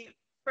 that's the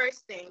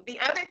first thing. The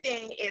other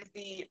thing is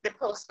the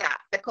postdoc,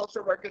 the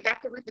cultural worker.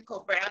 Dr. Ruth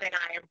Nicole Brown and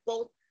I are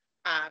both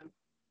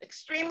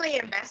extremely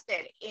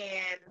invested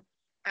in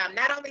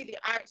not only the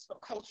arts,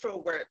 but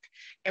cultural work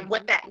and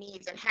what that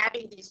means, and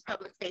having these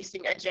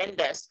public-facing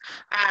agendas.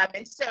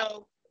 And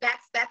so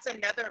that's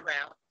another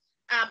route.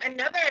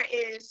 Another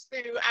is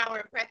through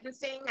our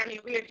presencing. I mean,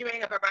 we are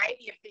doing a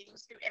variety of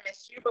things through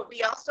MSU, but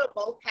we also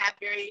both have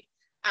very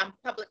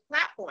public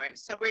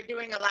platforms. So we're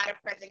doing a lot of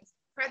presencing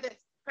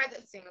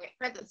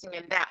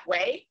in that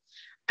way.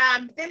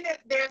 Then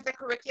there's the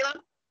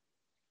curriculum.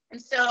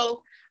 And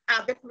so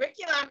the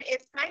curriculum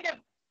is kind of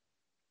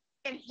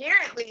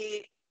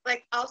inherently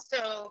like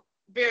also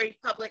very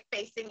public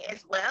facing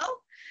as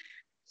well.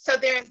 So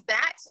there's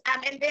that.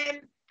 And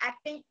then I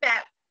think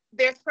that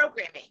there's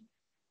programming.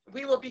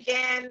 We will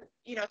begin,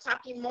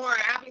 talking more.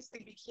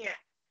 Obviously, we can't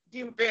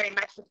do very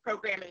much with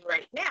programming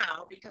right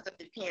now because of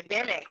the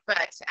pandemic,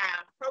 but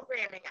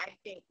programming, I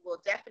think,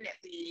 will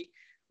definitely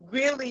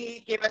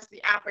really give us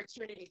the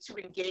opportunity to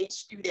engage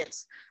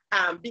students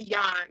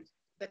beyond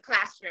the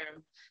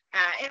classroom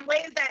in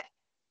ways that,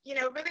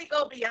 really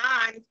go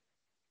beyond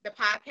the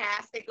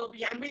podcast. They go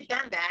beyond, we've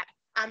done that,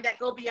 that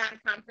go beyond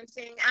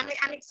conferencing.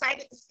 I'm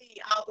excited to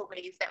see all the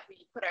ways that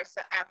we put our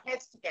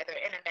heads together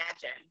and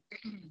imagine.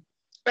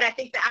 But I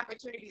think the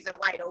opportunities are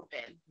wide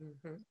open.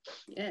 Mm-hmm.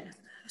 Yeah,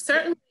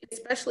 certainly,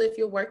 especially if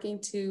you're working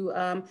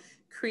to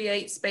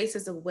create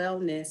spaces of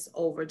wellness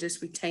over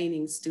just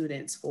retaining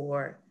students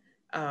for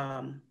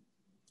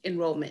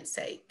enrollment's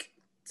sake.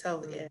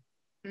 So yeah.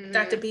 Mm-hmm.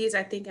 Dr. Bees,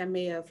 I think I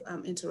may have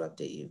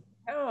interrupted you.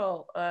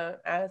 Oh, I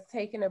was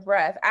taking a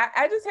breath.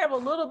 I just have a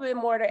little bit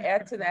more to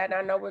add to that, and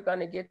I know we're going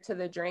to get to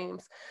the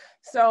dreams.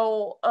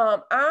 So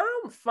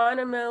I'm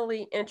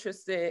fundamentally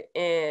interested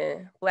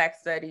in Black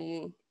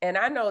study, and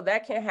I know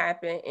that can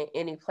happen in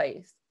any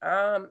place.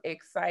 I'm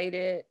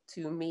excited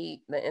to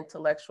meet the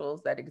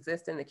intellectuals that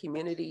exist in the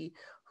community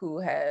who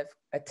have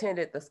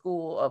attended the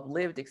School of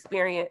Lived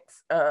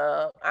Experience.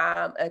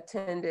 I'm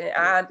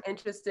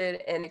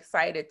interested and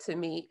excited to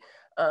meet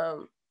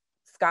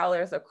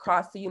scholars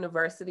across the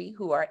university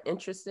who are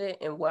interested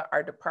in what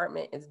our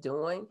department is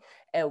doing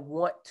and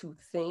want to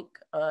think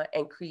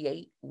and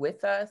create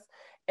with us.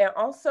 And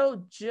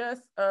also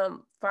just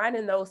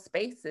finding those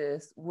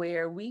spaces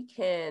where we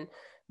can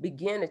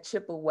begin to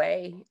chip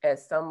away at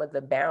some of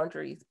the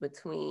boundaries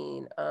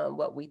between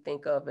what we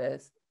think of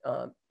as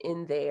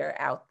in there,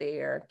 out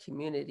there,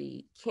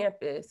 community,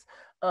 campus,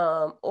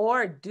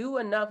 or do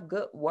enough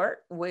good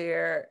work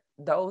where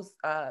those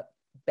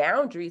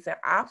boundaries and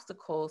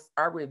obstacles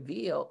are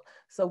revealed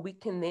so we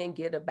can then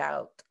get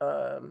about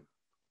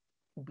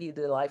be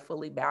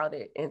delightfully about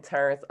it in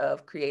terms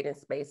of creating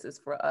spaces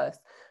for us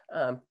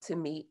to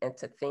meet and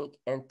to think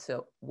and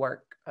to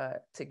work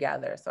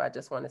together. So I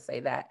just want to say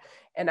that.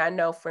 And I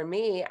know for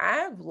me,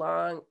 I've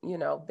long,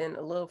 been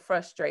a little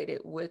frustrated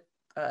with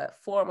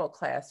formal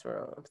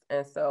classrooms.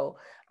 And so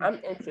I'm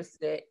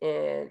interested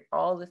in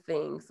all the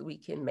things we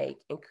can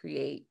make and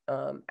create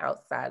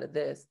outside of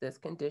this. This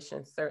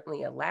condition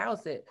certainly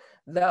allows it,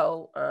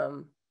 though,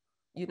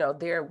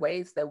 there are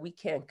ways that we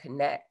can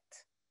connect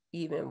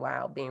even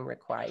while being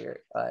required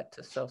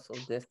to social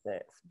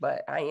distance.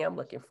 But I am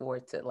looking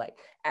forward to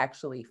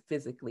actually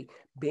physically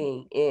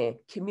being in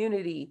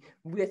community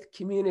with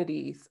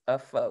communities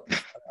of folks.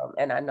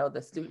 And I know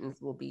the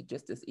students will be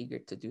just as eager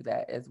to do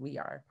that as we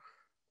are.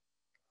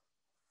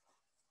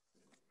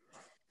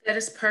 That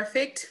is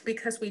perfect,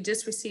 because we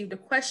just received a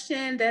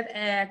question that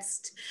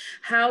asked,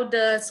 how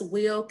does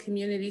Will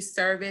Community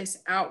Service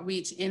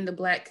outreach in the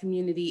Black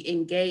community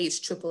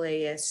engage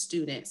AAAS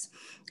students?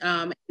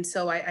 And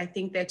so I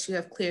think that you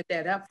have cleared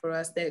that up for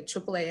us, that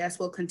AAAS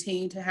will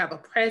continue to have a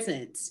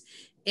presence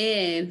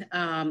in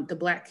the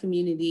Black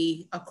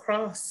community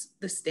across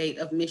the state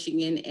of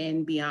Michigan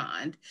and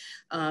beyond.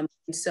 Thank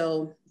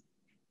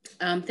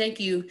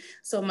you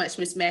so much,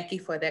 Ms. Mackey,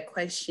 for that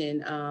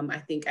question. I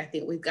think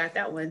we've got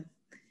that one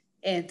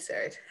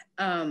answered.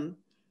 I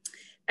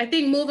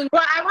think moving.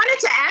 Well, I wanted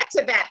to add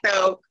to that,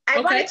 though.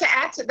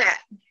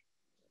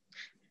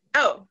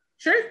 Oh,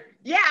 sure.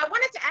 Yeah, I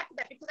wanted to add to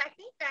that because I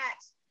think that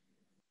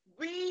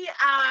we,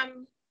 I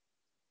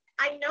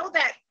know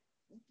that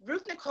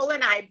Ruth, Nicole,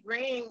 and I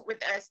bring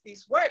with us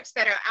these works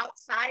that are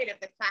outside of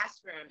the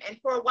classroom. And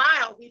for a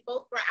while, we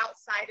both were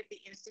outside of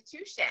the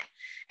institution.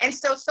 And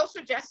so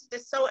social justice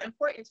is so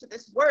important to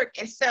this work.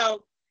 And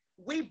so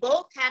we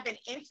both have an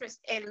interest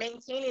in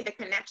maintaining the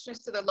connections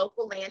to the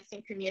local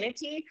Lansing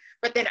community,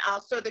 but then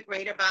also the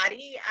greater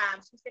body,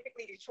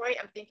 specifically Detroit.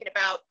 I'm thinking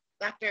about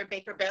Dr.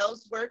 Baker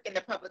Bell's work in the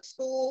public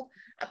school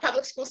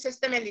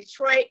system in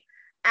Detroit.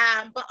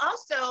 But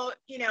also,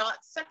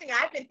 something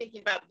I've been thinking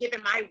about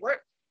given my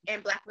work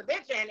in Black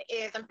religion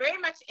is I'm very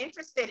much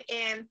interested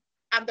in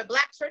the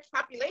Black church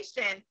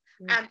population,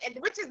 and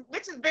which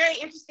is very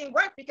interesting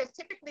work, because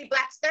typically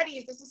Black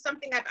studies, this is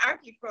something I've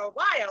argued for a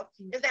while,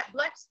 is that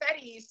Black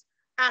studies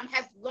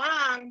has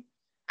long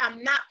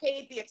not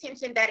paid the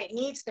attention that it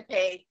needs to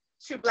pay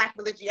to Black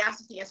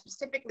religiosity, and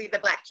specifically the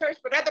Black church,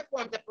 but other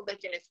forms of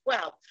religion as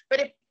well. But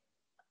if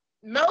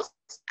most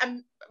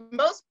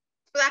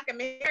Black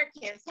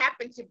Americans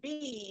happen to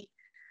be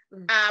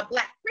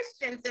Black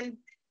Christians, and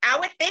I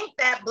would think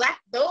that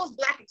those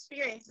Black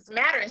experiences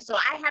matter. And so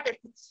I have a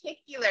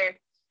particular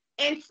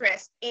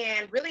interest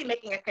in really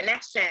making a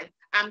connection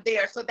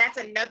there. So that's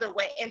another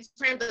way in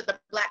terms of the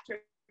Black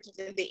churches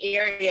in the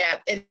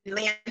area, in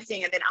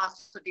Lansing, and then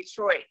also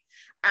Detroit.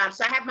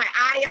 So I have my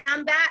eye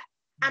on that.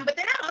 But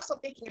then I'm also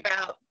thinking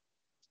about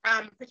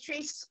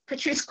Patrice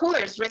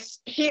Cooler's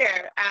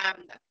here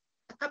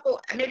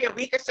maybe a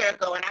week or so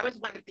ago, and I was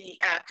one of the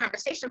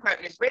conversation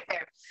partners with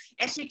her,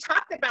 and she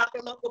talked about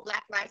the local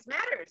Black Lives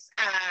Matters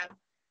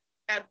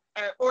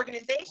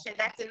organization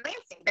that's in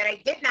Lansing that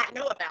I did not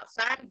know about.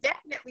 So I'm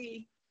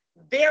definitely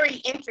very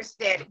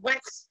interested,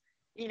 once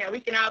we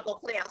can all go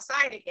play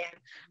outside again,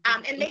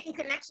 and making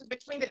connections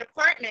between the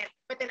department,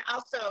 but then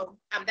also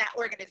that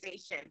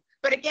organization.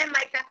 But again,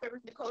 like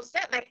Dr. Nicole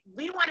said, like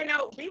we want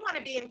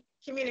to be in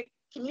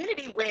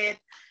community with,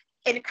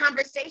 in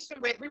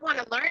conversation with, we want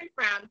to learn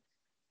from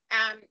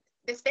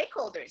the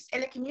stakeholders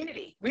in the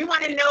community. We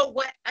want to know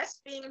what us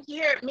being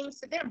here means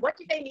to them. What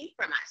do they need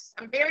from us?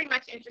 I'm very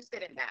much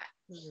interested in that.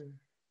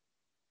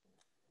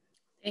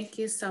 Thank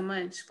you so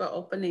much for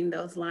opening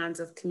those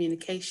lines of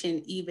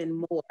communication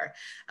even more.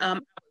 I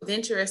would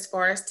venture as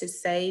far as to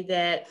say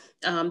that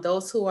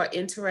those who are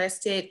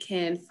interested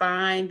can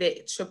find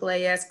the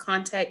AAAS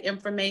contact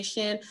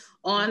information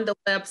on the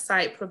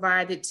website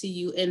provided to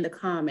you in the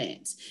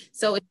comments.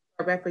 So if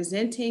you're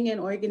representing an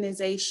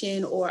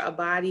organization or a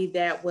body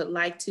that would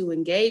like to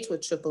engage with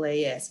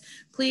AAAS,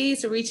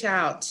 please reach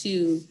out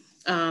to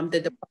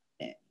the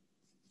department.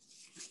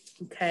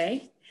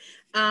 Okay.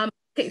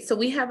 Okay, so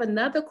we have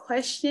another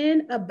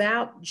question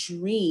about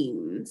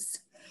dreams.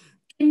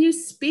 Can you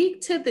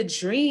speak to the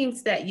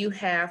dreams that you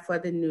have for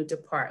the new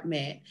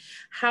department?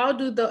 How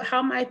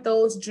might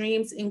those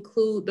dreams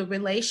include the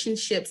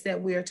relationships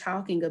that we're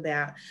talking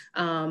about?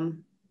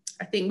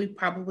 I think we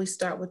probably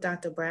start with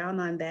Dr. Brown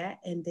on that,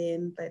 and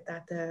then let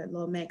Dr.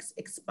 Lomax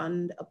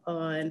expand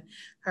upon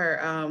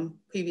her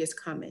previous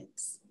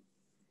comments.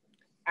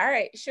 All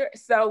right, sure.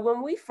 So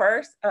when we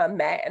first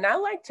met, and I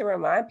like to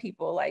remind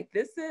people, like,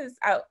 this is,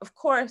 of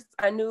course,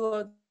 I knew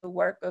of the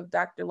work of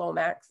Dr.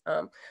 Lomax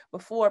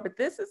before, but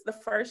this is the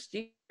first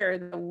year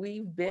that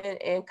we've been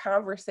in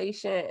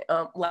conversation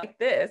like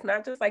this,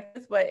 not just like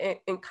this, but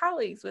in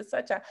colleagues with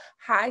such a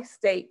high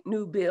stake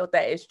new build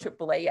that is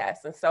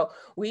AAAS. And so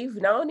we've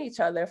known each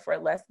other for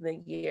less than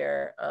a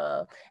year,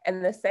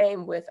 and the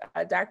same with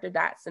Dr.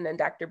 Dotson and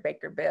Dr.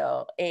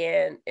 Baker-Bell.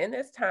 And in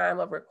this time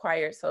of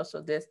required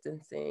social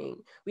distancing,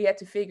 we had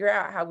to figure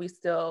out how we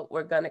still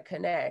were going to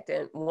connect.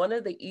 And one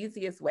of the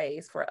easiest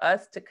ways for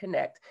us to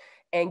connect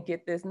and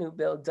get this new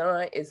bill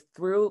done is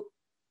through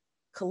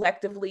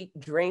collectively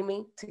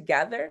dreaming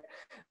together.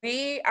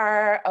 We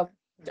are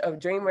of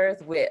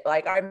dreamers with,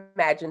 like, our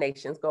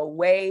imaginations go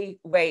way,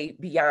 way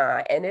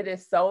beyond. And it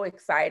is so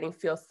exciting,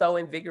 feels so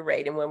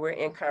invigorating when we're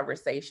in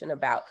conversation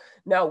about,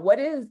 no, what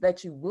is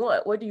that you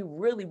want? What do you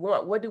really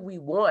want? What do we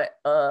want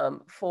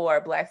for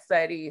Black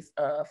studies,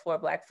 for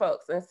Black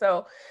folks? And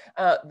so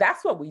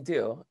that's what we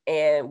do.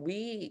 And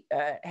we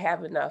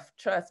have enough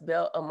trust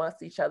built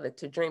amongst each other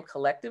to dream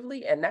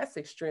collectively. And that's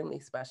extremely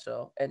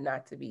special and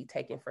not to be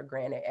taken for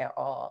granted at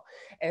all.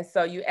 And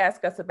so you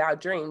ask us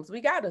about dreams,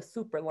 we got a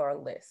super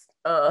long list.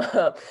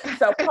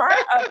 So part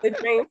of the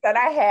dreams that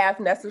I have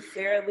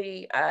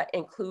necessarily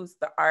includes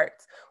the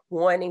arts,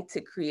 wanting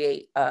to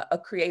create a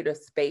creative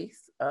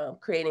space,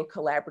 creating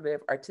collaborative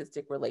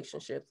artistic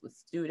relationships with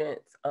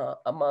students,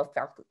 among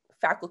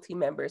faculty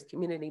members,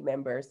 community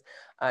members.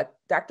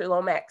 Dr.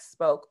 Lomax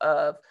spoke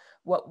of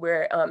what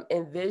we're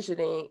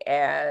envisioning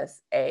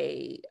as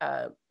a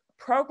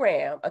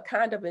program, a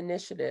kind of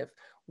initiative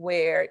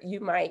where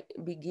you might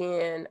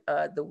begin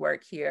the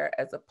work here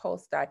as a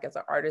postdoc, as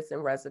an artist in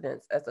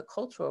residence, as a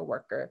cultural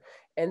worker,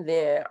 and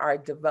then are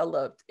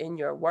developed in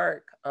your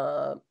work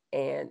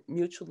and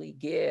mutually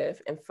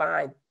give and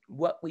find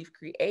what we've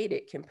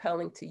created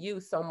compelling to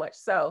you, so much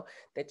so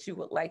that you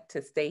would like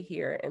to stay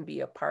here and be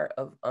a part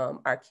of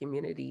our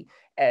community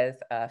as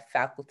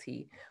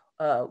faculty.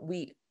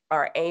 We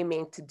are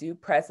aiming to do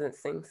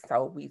presencing,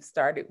 so we've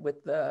started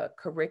with the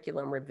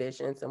curriculum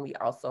revisions, and we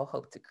also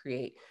hope to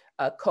create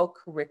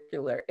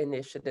co-curricular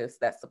initiatives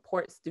that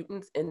support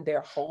students in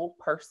their whole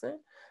person,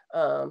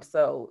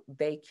 so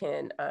they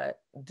can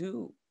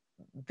do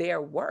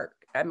their work.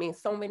 I mean,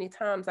 so many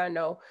times I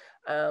know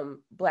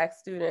Black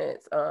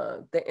students,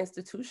 the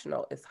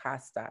institutional is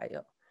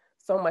hostile,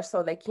 so much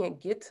so they can't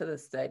get to the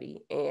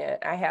study. And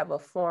I have a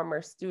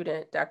former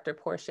student, Dr.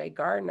 Portia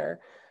Gardner,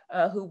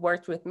 who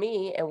worked with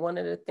me. And one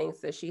of the things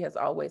that she has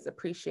always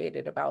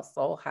appreciated about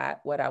Soul Hot,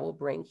 what I will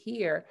bring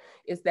here,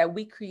 is that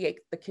we create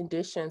the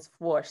conditions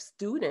for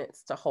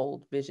students to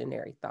hold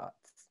visionary thoughts.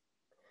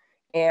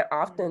 And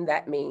often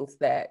that means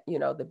that, you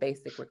know, the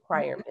basic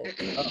requirements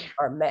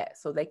are met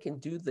so they can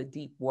do the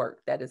deep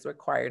work that is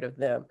required of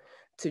them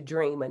to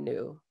dream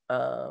anew,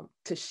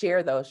 to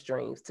share those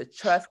dreams, to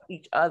trust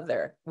each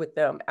other with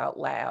them out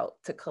loud,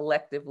 to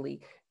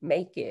collectively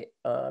make it.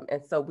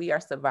 And so we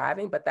are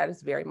surviving, but that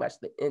is very much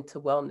the into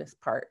wellness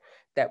part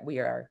that we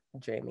are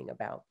dreaming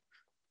about.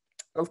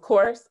 Of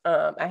course,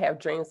 I have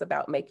dreams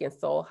about making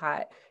Soul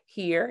Hot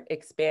here,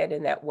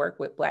 expanding that work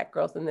with Black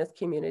girls in this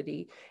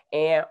community,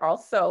 and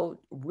also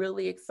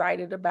really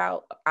excited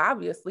about,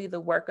 obviously, the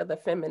work of the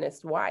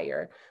Feminist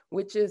Wire,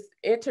 which is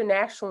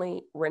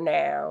internationally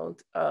renowned,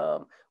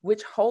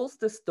 which holds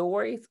the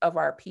stories of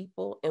our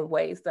people in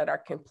ways that are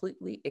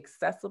completely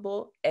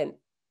accessible. And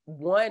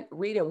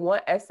reading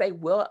one essay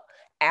will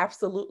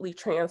absolutely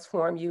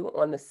transform you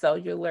on the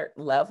cellular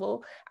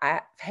level.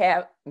 I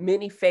have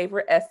many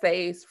favorite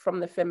essays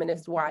from the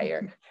Feminist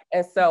Wire.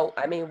 And so,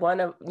 I mean, one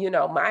of, you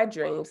know, my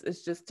dreams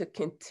is just to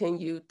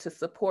continue to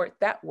support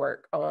that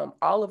work,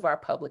 all of our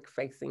public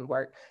facing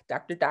work,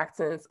 Dr.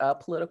 Dotson's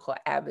political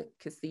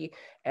advocacy.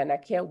 And I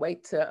can't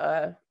wait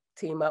to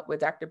team up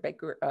with Dr.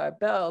 Baker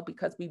Bell,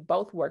 because we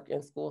both work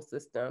in school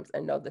systems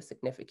and know the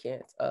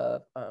significance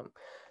of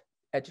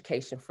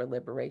education for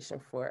liberation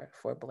for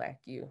Black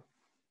youth.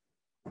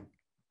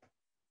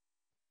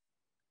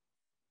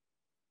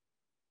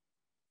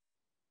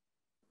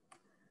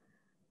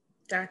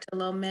 Dr.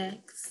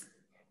 Lomax.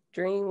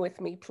 Dream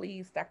with me,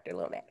 please, Dr.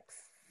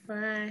 Lomax.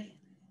 Right.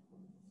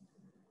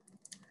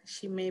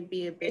 She may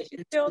be a bit. Is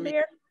she still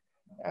there?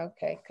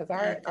 Okay, because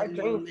our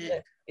dream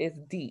is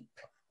deep.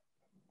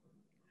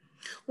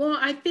 Well,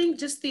 I think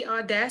just the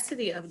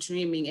audacity of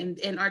dreaming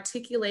and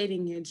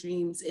articulating your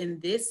dreams in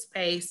this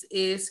space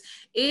is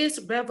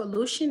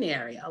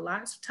revolutionary. A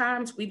lot of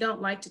times we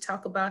don't like to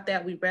talk about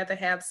that. We'd rather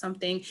have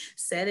something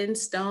set in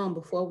stone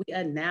before we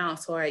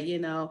announce, or, you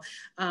know,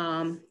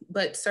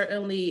 but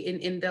certainly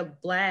in the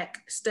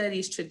Black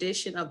studies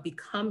tradition of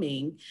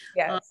becoming,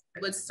 yes,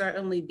 would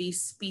certainly be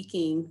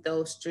speaking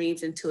those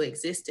dreams into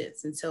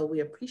existence. And so we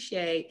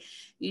appreciate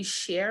you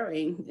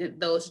sharing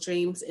those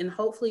dreams. And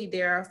hopefully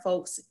there are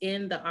folks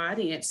in the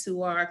audience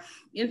who are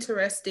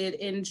interested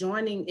in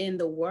joining in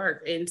the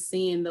work and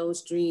seeing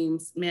those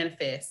dreams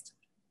manifest.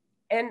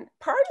 And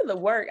part of the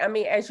work, I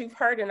mean, as you've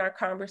heard in our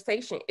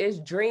conversation, is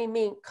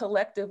dreaming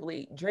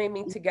collectively,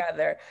 dreaming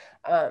together.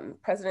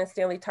 President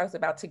Stanley talks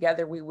about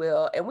together we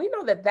will. And we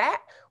know that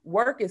that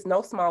work is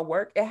no small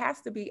work. It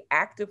has to be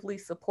actively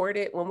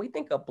supported. When we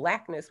think of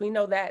Blackness, we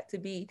know that to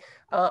be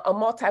a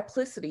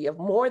multiplicity of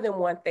more than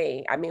one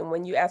thing. I mean,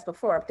 when you asked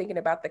before, I'm thinking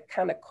about the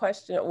kind of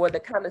question or the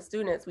kind of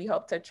students we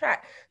hope to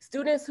attract.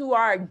 Students who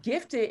are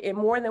gifted in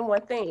more than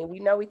one thing. We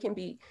know we can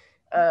be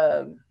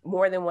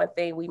more than one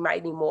thing, we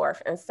might need more.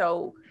 And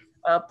so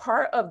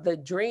part of the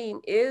dream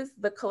is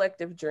the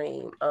collective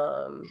dream.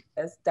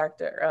 As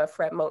Dr.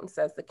 Fred Moten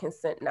says, the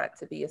consent not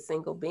to be a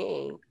single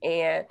being.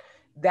 And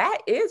that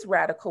is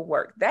radical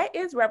work. That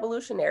is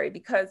revolutionary,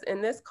 because in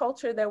this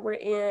culture that we're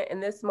in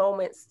this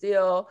moment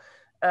still,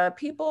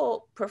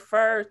 people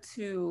prefer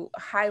to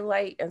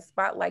highlight and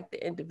spotlight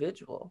the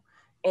individual.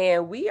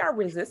 And we are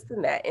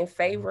resisting that in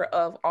favor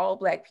of all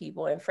Black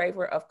people, in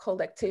favor of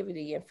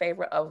collectivity, in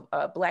favor of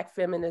Black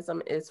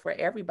feminism is for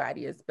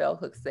everybody, as Bell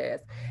Hooks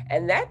says.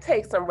 And that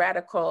takes some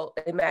radical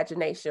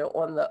imagination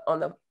on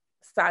the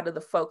side of the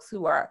folks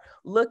who are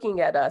looking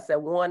at us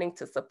and wanting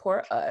to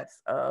support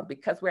us,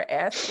 because we're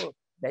asking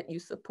that you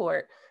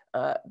support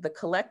the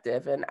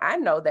collective. And I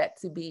know that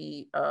to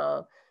be,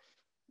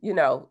 you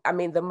know, I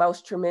mean, the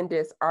most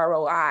tremendous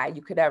ROI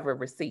you could ever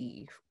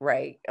receive,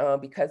 right?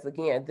 Because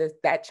again,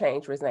 that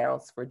change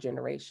resounds for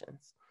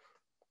generations.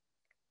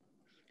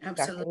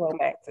 Absolutely. Dr.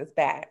 Lomax is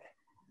back.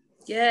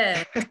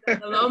 Yeah,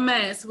 Dr.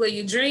 Lomax, will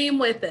you dream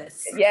with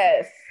us?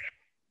 Yes.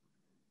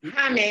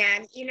 Hi,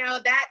 man. You know,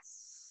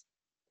 that's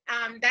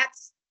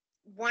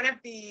one of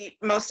the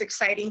most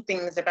exciting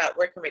things about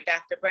working with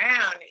Dr.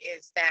 Brown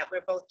is that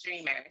we're both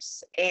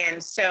dreamers.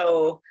 And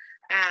so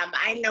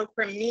I know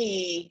for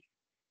me,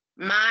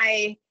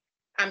 my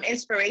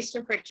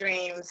inspiration for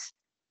dreams,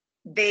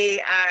 they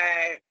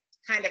are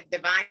kind of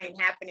divine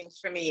happenings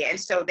for me. And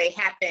so they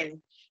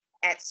happen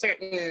at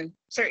certain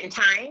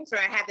times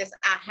where I have this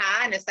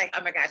aha, and it's like,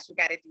 oh my gosh, we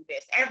got to do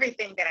this.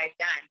 Everything that I've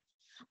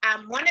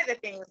done. One of the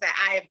things that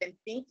I have been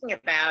thinking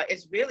about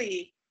is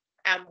really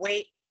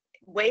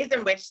ways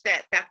in which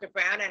that Dr.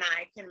 Brown and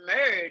I can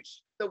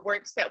merge the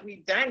works that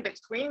we've done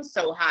between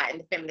So Hot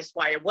and the Feminist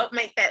Wire. What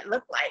might that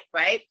look like,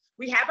 right?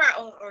 We have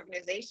our own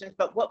organizations,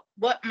 but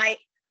what might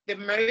the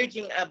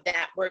merging of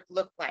that work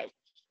look like?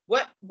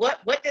 What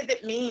does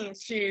it mean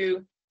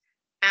to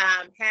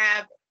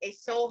have a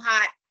So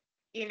Hot,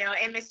 you know,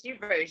 MSU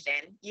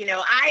version? You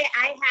know, I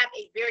have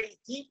a very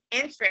deep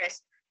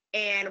interest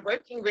and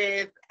working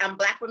with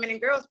Black women and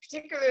girls,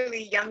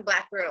 particularly young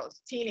Black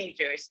girls,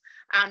 teenagers,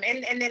 and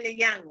then the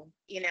young,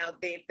 you know,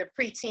 the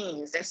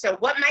preteens. And so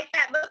what might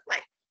that look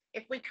like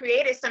if we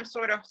created some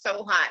sort of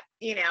So Hot,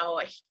 you know,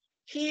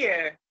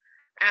 here,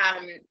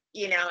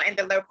 you know, in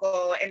the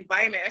local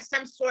environment, or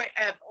some sort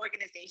of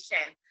organization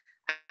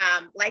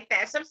like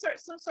that, some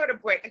sort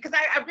of break? Because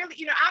I really,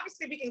 you know,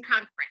 obviously we can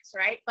conference,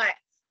 right? But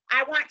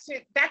I want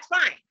to, that's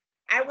fine.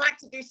 I want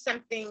to do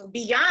something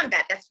beyond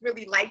that that's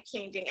really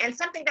life-changing, and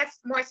something that's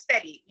more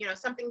steady, you know,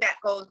 something that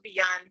goes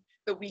beyond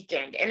the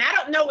weekend. And I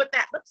don't know what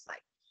that looks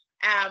like.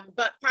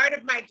 But part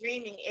of my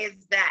dreaming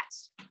is that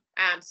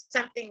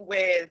something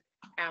with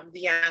the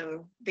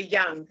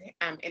young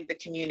in the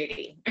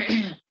community.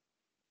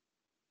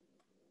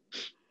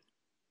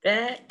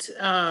 That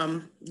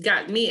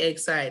got me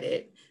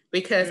excited,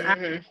 because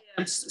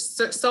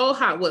So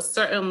Hot would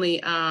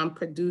certainly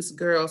produce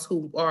girls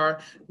who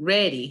are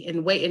ready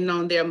and waiting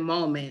on their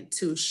moment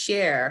to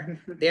share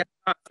their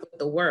thoughts with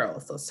the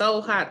world.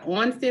 So Hot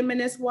on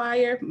Feminist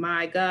Wire,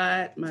 my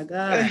God, my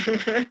God.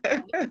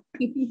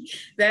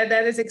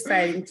 that is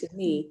exciting to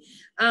me.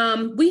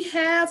 We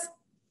have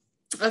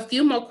a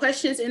few more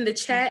questions in the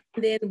chat,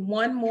 and then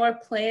one more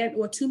planned,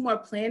 or two more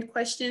planned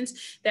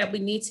questions that we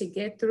need to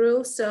get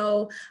through.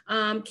 So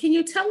can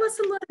you tell us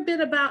a little bit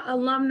about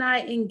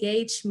alumni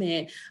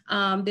engagement?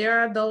 There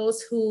are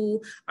those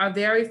who are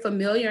very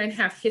familiar and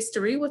have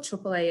history with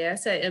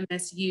AAAS at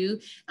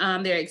MSU.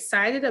 They're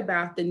excited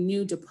about the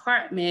new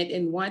department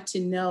and want to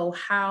know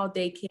how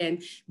they can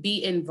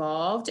be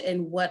involved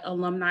and what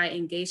alumni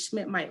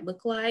engagement might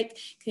look like.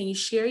 Can you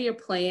share your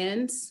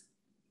plans?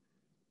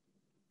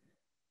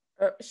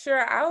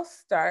 Sure, I'll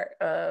start.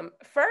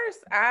 First,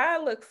 I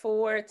look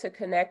forward to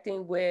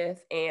connecting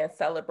with and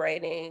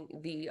celebrating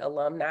the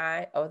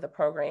alumni of the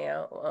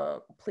program.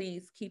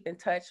 Please keep in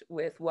touch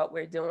with what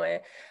we're doing.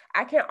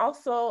 I can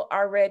also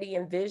already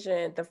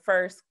envision the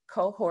first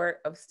cohort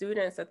of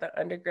students at the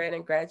undergrad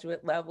and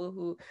graduate level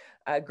who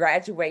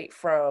graduate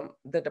from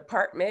the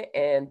department,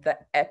 and the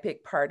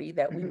epic party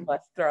that we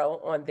must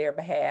throw on their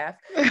behalf.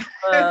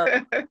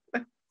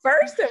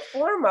 First and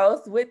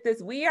foremost, with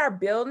this, we are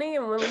building,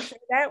 and when we say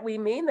that, we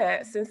mean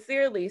that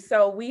sincerely.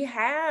 So we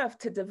have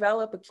to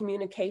develop a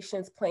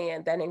communications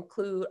plan that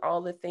include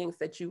all the things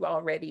that you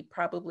already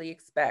probably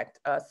expect: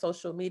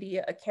 social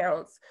media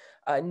accounts,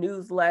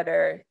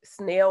 newsletter,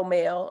 snail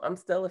mail. I'm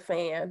still a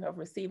fan of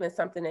receiving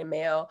something in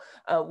mail,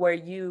 where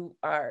you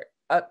are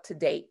up to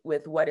date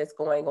with what is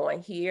going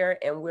on here.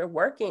 And we're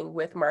working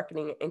with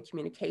marketing and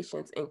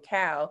communications in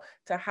Cal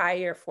to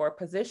hire for a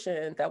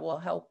position that will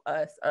help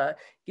us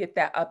get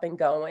that up and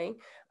going.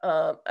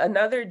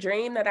 Another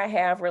dream that I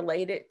have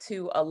related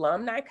to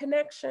alumni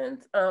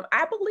connections,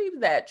 I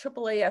believe that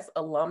AAAS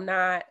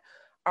alumni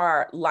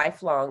are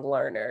lifelong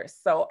learners.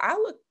 So I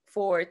look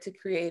forward to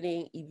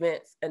creating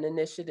events and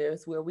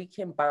initiatives where we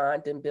can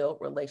bond and build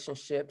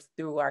relationships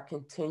through our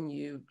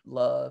continued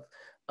love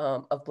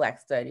of Black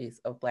studies,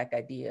 of Black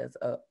ideas,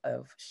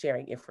 of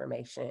sharing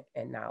information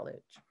and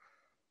knowledge.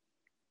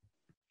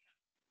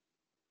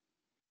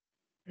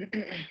 Thank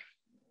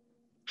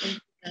you,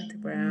 Dr.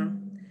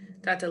 Brown.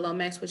 Dr.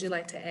 Lomax, would you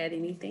like to add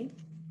anything?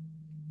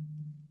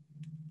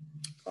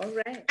 All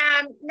right.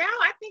 No,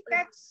 I think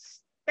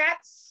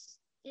that's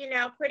you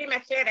know, pretty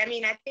much it. I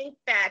mean, I think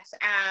that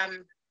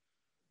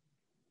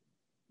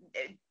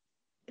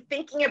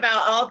thinking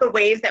about all the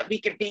ways that we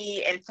could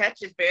be in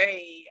touch is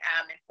very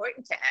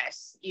important to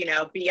us, you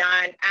know,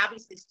 beyond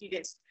obviously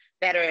students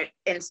that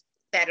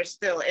are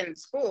still in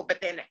school,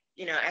 but then,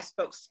 you know, as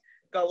folks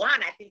go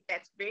on, I think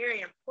that's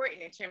very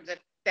important in terms of,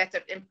 that's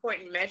an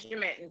important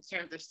measurement in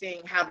terms of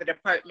seeing how the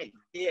department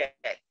did,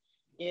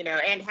 you know,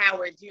 and how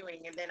we're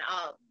doing, and then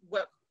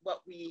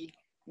what we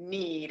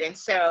need. And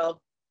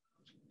so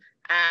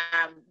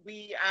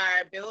we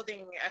are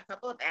building a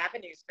couple of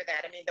avenues for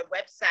that. I mean, the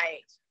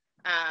website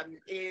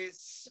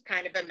is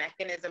kind of a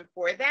mechanism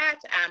for that.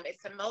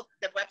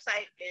 The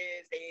website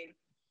is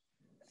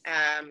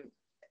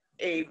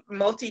a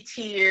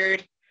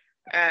multi-tiered,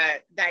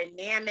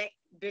 dynamic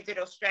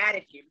digital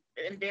strategy,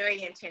 and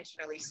very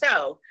intentionally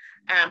so.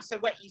 So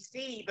what you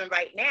see even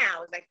right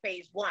now is like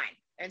phase one.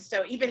 And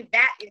so even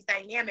that is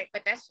dynamic,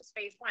 but that's just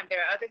phase one. There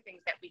are other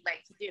things that we'd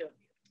like to do.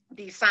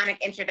 The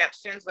sonic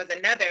introductions was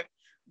another.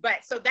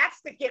 But so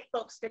that's to get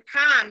folks to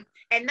come,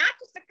 and not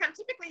just to come.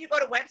 Typically you go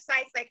to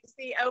websites like to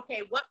see,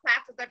 okay, what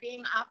classes are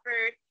being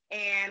offered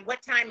and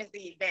what time is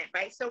the event,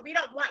 right? So we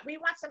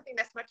want something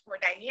that's much more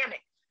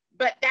dynamic,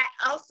 but that's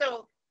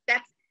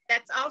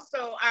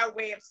also our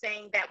way of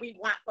saying that we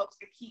want folks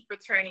to keep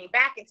returning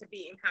back and to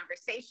be in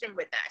conversation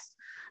with us.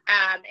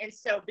 And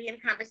so be in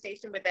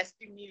conversation with us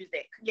through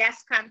music.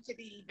 Yes, come to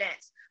the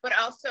events, but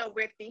also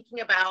we're thinking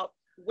about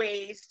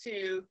ways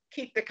to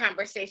keep the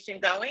conversation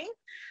going.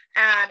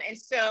 And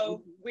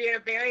so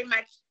we're very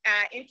much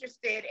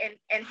interested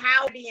in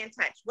how to be in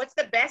touch. What's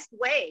the best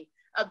way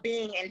of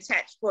being in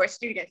touch for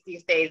students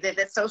these days? Is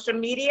it social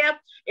media?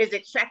 Is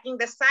it checking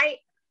the site?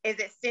 Is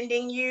it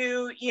sending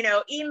you,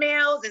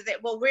 emails? Is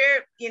it, well,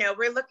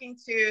 we're looking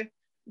to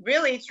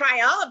really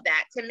try all of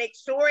that to make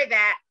sure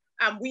that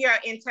we are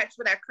in touch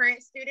with our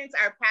current students,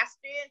 our past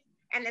students,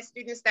 and the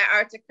students that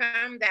are to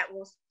come that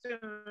will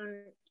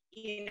soon,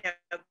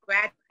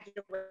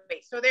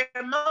 graduate. So there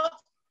are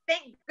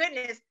thank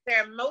goodness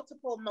there are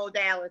multiple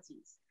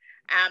modalities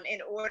in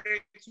order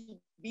to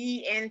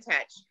be in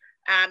touch.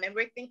 And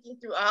we're thinking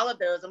through all of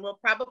those, and we'll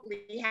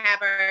probably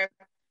have our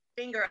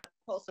finger on the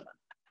pulse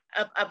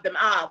of them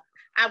all.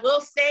 I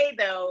will say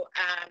though,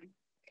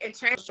 in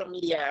terms of social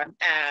media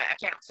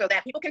accounts, so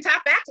that people can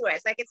talk back to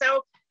us. Like, it's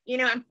so,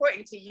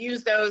 important to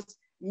use those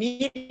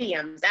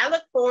mediums. I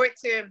look forward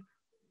to,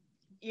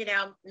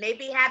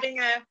 maybe having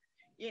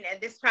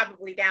this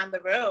probably down the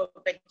road,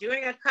 but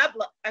doing a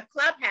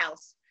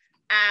clubhouse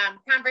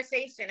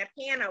conversation, a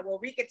panel where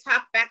we could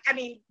talk back. I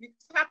mean, we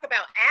talk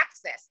about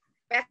access.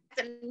 That's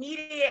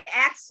immediate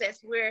access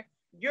where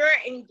you're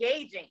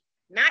engaging,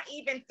 not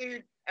even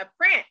through a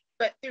print,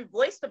 but through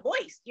voice to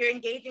voice. You're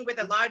engaging with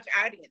a large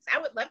audience. I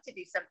would love to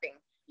do something,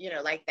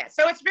 like that.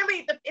 So it's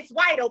really, it's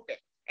wide open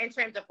in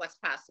terms of what's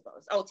possible.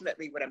 Is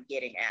ultimately what I'm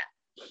getting at.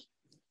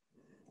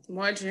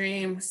 More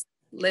dreams,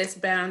 less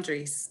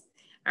boundaries.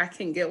 I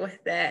can get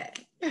with that.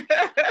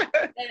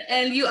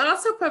 and you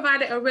also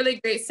provided a really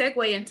great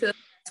segue into the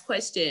next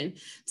question.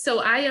 So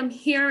I am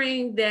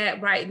hearing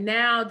that right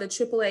now the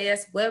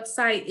AAAS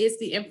website is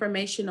the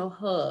informational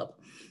hub.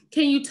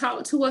 Can you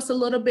talk to us a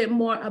little bit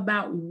more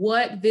about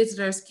what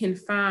visitors can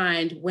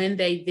find when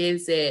they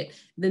visit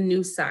the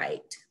new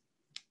site?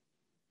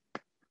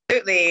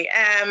 Absolutely.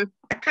 I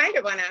kind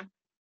of want to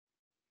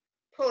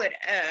pull it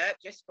up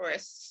just for a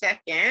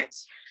second.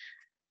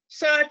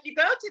 So if you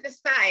go to the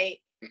site,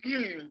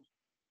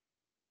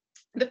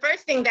 the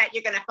first thing that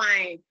you're going to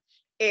find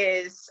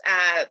is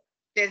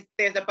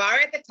there's a bar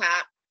at the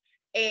top,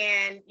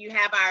 and you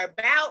have our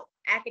about,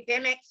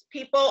 academics,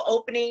 people,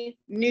 opening,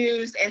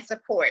 news, and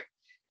support.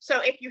 So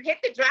if you hit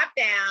the drop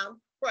down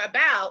for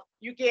about,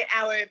 you get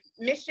our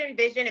mission,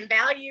 vision, and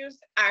values,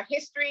 our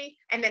history,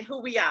 and then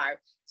who we are.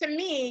 To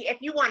me, if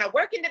you want to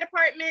work in the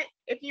department,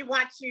 if you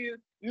want to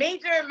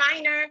major,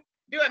 minor,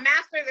 do a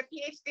master's, a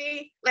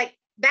PhD, like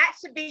that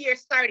should be your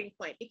starting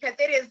point, because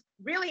it is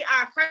really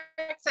our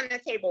hearts on the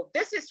table.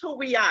 This is who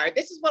we are.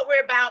 This is what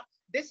we're about.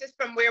 This is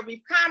from where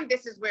we've come.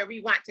 This is where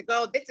we want to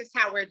go. This is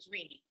how we're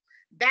dreaming.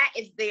 That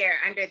is there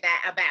under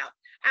that about.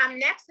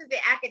 Next is the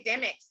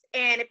academics.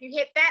 And if you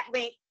hit that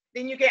link,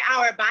 then you get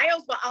our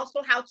bios, but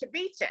also how to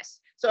reach us.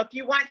 So if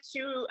you want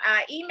to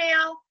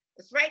email,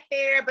 it's right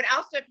there. But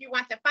also if you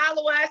want to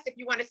follow us, if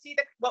you want to see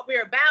what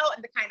we're about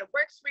and the kind of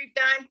works we've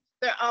done,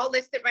 they're all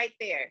listed right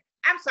there.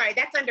 I'm sorry,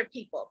 that's under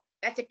people.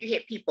 That's if you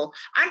hit people.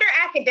 Under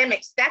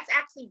academics, that's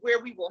actually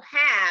where we will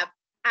have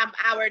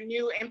our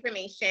new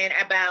information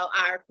about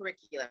our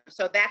curriculum.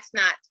 So that's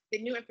not, the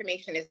new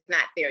information is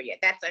not there yet.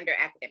 That's under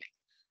academics.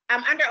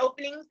 Under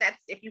openings, that's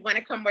if you want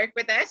to come work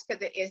with us,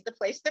 because it is the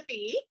place to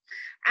be.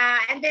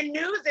 And then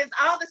news is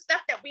all the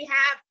stuff that we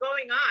have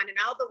going on and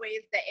all the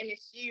ways that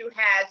MSU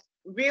has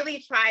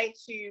really tried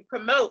to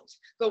promote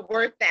the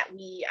work that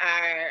we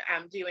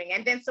are doing.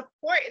 And then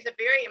support is a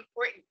very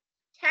important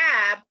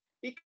tab,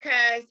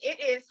 because it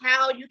is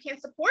how you can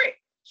support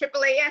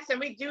AAAS,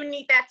 and we do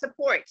need that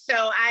support. So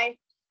I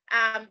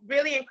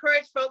really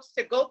encourage folks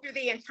to go through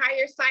the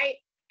entire site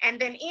and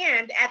then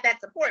end at that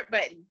support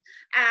button.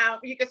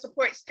 You can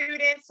support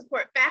students,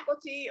 support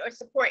faculty, or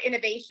support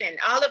innovation.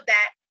 All of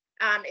that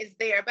is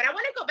there. But I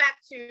want to go back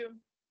to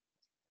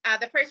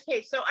the first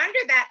page. So under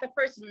that, the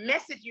first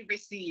message you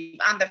receive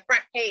on the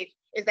front page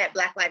is that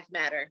Black Lives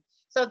Matter.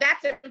 So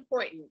that's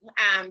important,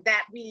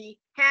 that we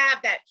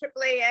have that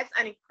AAAS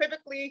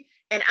unequivocally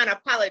and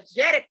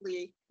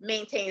unapologetically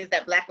maintains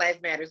that Black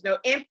Lives Matter. No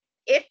if,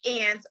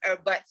 ands, or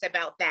buts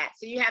about that.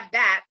 So you have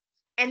that.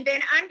 And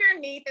then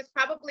underneath is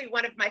probably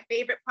one of my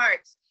favorite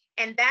parts.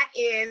 And that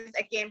is,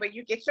 again, where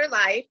you get your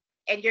life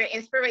and your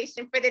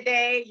inspiration for the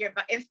day, your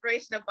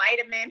inspirational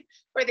vitamin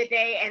for the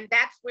day. And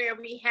that's where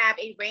we have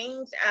a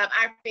range of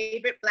our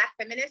favorite Black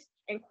feminists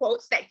and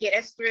quotes that get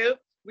us through.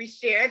 We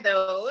share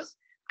those.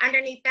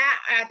 Underneath that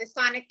are the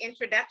sonic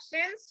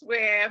introductions,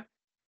 where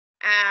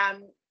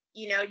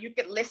you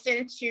could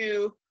listen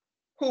to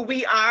who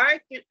we are,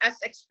 through us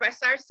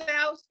express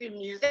ourselves through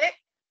music.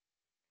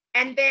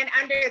 And then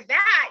under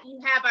that, you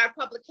have our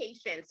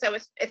publication. So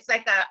it's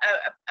like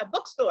a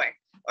bookstore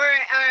or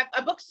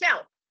a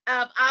bookshelf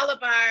of all of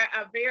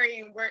our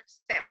varying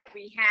works that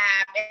we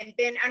have. And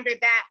then under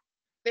that,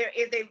 there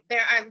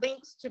are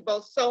links to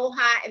both Soul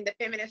Hot and the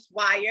Feminist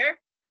Wire.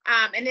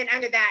 And then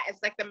under that is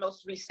like the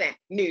most recent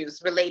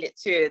news related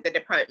to the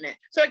department.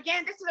 So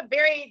again, this is a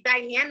very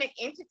dynamic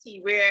entity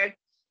where,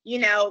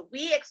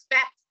 we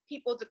expect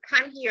people to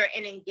come here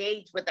and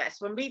engage with us.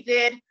 When we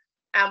did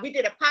a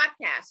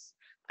podcast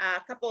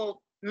a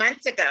couple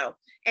months ago,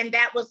 and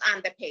that was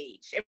on the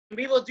page. And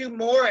we will do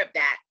more of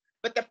that.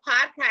 But the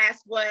podcast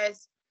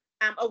was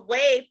a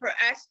way for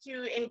us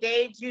to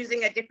engage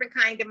using a different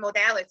kind of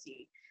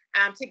modality.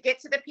 To get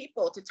to the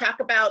people, to talk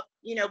about,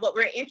 what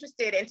we're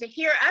interested in, to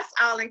hear us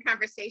all in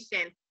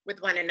conversation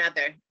with one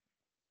another.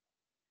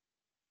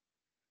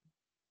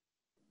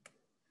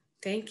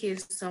 Thank you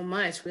so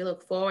much. We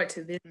look forward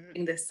to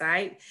visiting the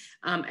site,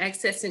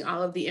 accessing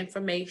all of the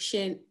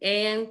information,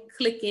 and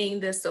clicking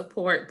the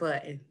support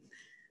button.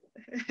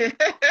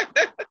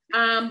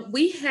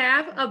 We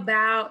have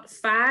about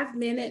 5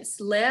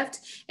 minutes left,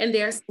 and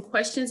there are some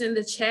questions in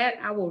the chat.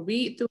 I will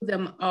read through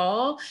them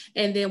all,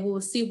 and then we'll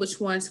see which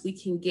ones we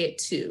can get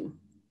to.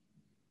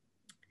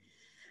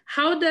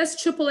 How does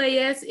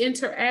AAAS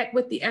interact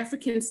with the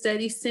African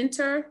Studies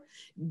Center?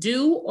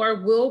 Do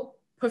or will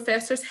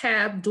professors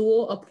have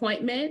dual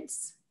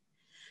appointments?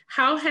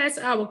 How has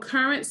our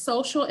current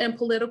social and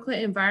political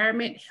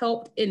environment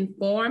helped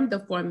inform the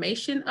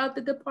formation of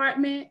the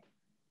department?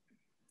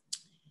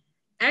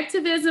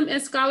 Activism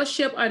and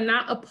scholarship are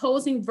not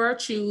opposing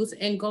virtues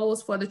and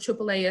goals for the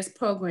AAAS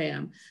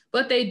program,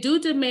 but they do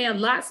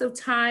demand lots of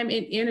time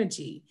and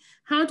energy.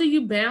 How do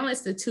you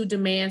balance the two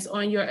demands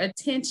on your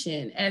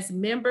attention as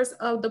members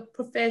of the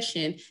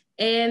profession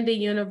and the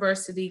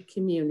university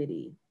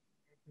community?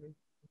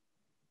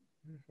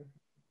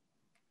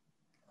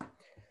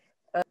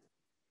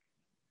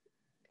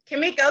 Can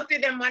we go through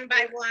them one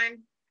by one?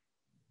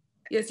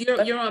 Yes,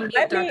 you're on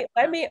mute.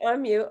 Let me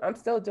unmute. I'm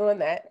still doing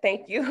that.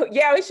 Thank you.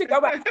 Yeah, we should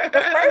go back. The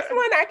first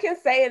one I can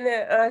say, and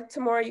then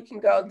Tamura, you can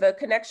go. The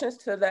connections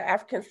to the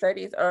African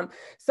studies.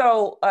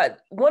 So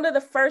one of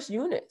the first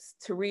units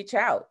to reach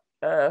out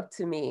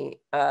to me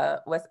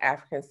was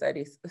African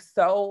studies.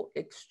 So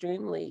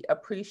extremely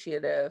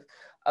appreciative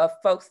of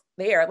folks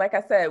there. Like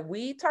I said,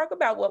 we talk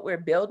about what we're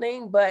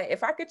building, but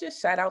if I could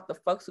just shout out the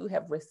folks who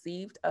have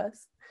received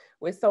us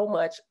with so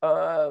much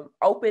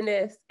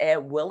openness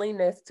and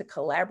willingness to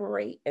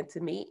collaborate and to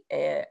meet.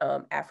 And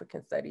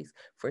African Studies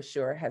for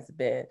sure has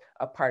been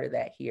a part of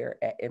that here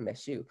at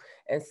MSU.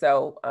 And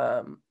so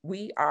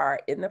we are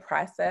in the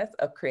process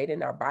of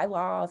creating our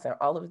bylaws and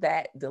all of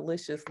that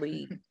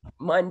deliciously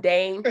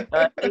mundane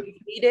things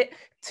needed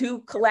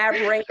to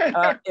collaborate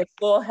in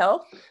full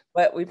health,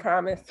 but we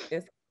promise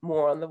it's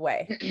more on the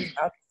way.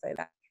 I'll just say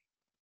that.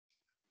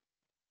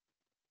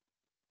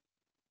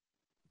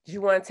 Do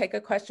you want to take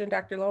a question,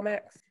 Dr.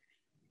 Lomax?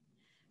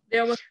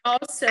 There was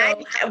also,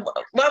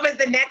 what was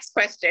the next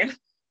question?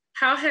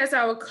 How has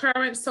our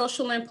current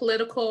social and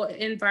political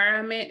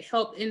environment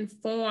helped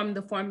inform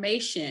the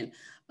formation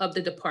of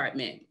the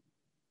department?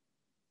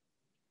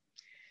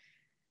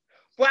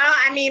 Well,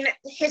 I mean,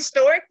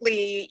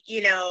 historically,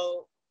 you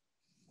know,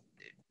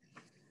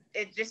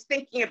 just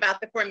thinking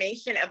about the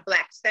formation of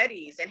Black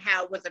studies and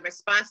how it was a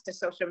response to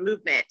social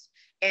movement,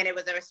 and it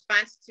was a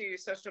response to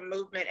social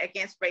movement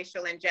against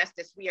racial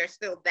injustice. We are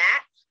still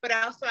that, but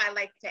also I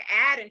like to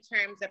add in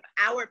terms of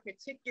our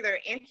particular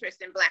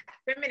interest in Black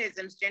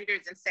feminisms,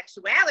 genders, and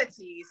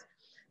sexualities,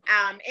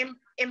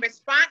 in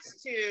response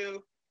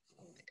to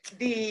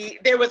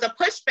there was a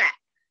pushback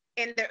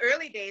in the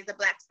early days of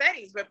Black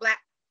studies where Black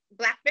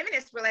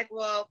feminists were like,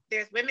 well,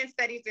 there's women's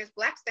studies, there's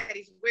Black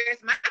studies,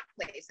 where's my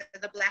place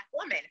as a Black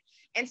woman?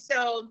 And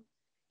so,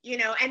 you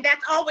know, and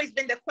that's always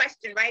been the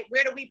question, right?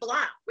 Where do we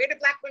belong? Where do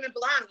Black women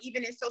belong,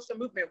 even in social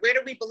movement? Where do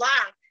we belong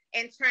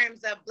in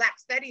terms of Black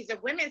studies or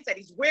women's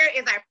studies? Where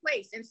is our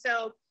place? And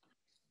so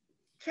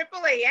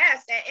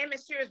AAAS at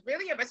MSU is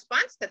really a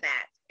response to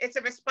that. It's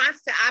a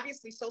response to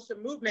obviously social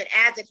movement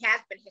as it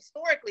has been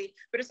historically,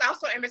 but it's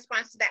also in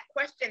response to that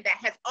question that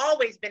has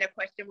always been a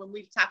question when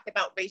we've talked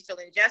about racial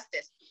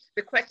injustice.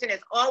 The question has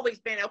always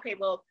been, okay,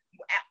 well,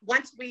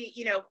 once we,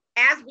 you know,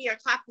 as we are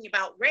talking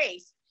about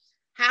race,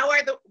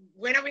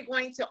 when are we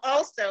going to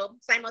also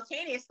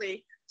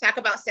simultaneously talk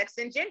about sex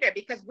and gender?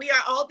 Because we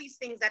are all these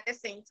things at the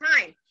same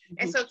time. Mm-hmm.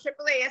 And so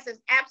AAAS is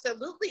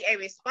absolutely a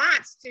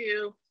response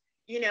to,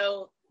 you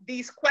know,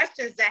 these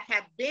questions that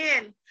have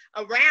been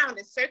around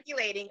and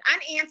circulating,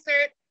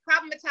 unanswered,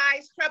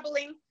 problematized,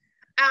 troubling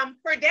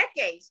for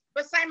decades.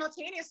 But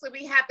simultaneously,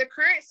 we have the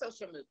current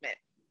social movement,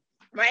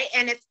 right?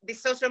 And it's the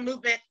social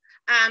movement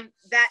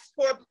that's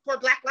for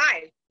Black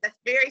lives. That's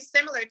very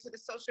similar to the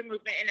social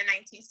movement in the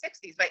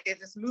 1960s, right? There's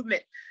this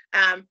movement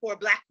for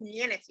Black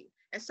community.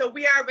 And so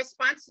we are a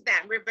response to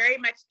that. We're very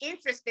much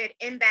interested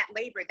in that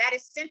labor. That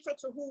is central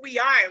to who we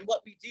are and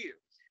what we do,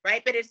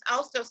 right? But it's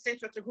also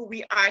central to who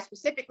we are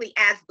specifically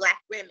as Black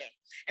women.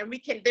 And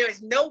there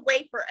is no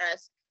way for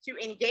us to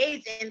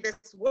engage in this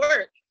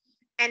work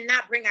and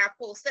not bring our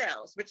full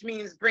selves, which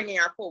means bringing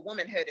our full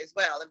womanhood as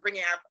well, and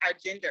bringing our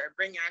gender,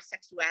 bringing our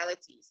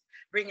sexualities,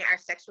 bringing our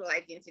sexual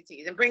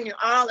identities, and bringing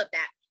all of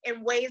that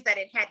in ways that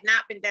it had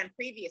not been done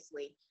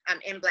previously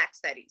in Black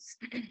studies.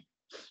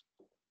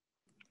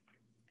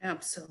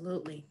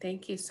 Absolutely.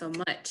 Thank you so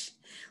much.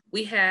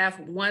 We have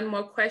one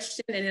more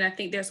question, and then I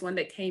think there's one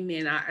that came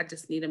in. I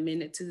just need a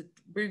minute to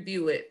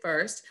review it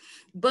first.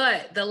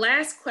 But the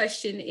last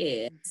question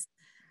is,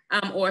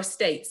 or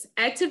states,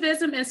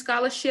 activism and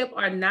scholarship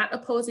are not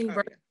opposing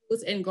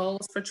virtues and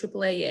goals for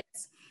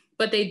AAAS,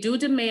 but they do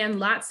demand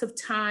lots of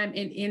time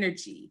and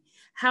energy.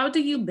 How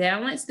do you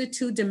balance the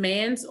two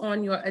demands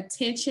on your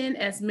attention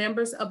as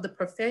members of the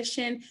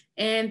profession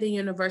and the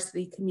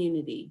university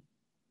community?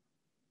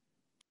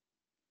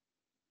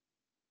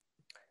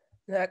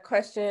 That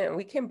question,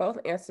 we can both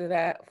answer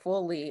that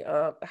fully.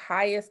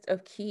 Highest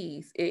of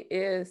keys, it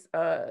is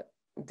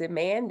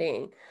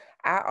demanding.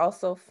 I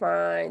also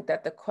find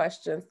that the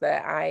questions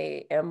that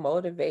I am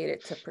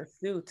motivated to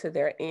pursue to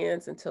their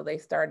ends until they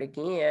start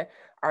again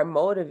are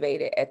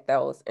motivated at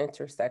those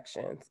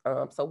intersections.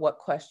 So what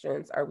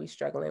questions are we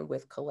struggling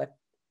with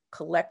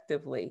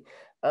collectively?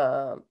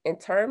 In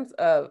terms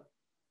of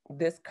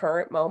this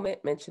current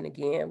moment, mention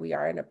again, we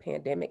are in a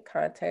pandemic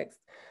context.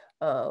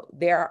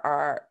 There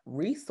are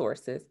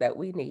resources that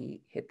we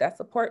need, hit that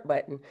support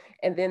button,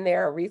 and then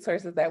there are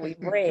resources that we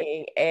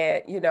bring,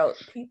 and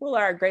people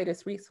are our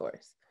greatest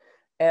resource,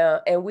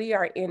 and we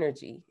are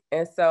energy.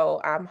 And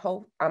so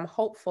I'm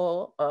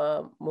hopeful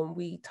when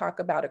we talk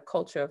about a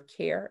culture of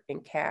care in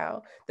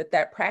Cal,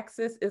 that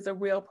praxis is a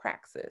real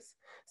praxis.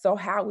 So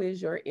how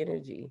is your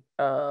energy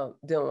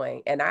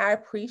doing? And I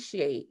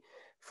appreciate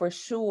for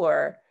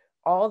sure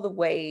all the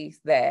ways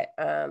that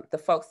the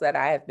folks that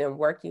I have been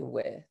working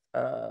with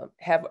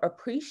have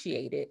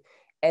appreciated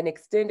and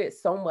extended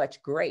so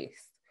much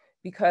grace,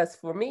 because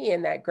for me,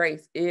 in that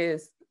grace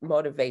is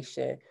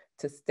motivation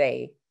to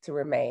stay, to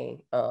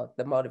remain,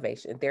 the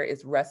motivation. There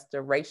is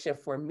restoration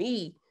for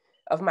me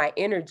of my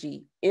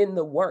energy in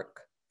the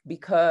work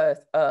because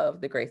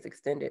of the grace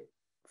extended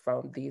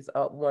from these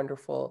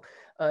wonderful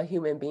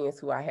human beings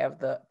who I have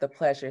the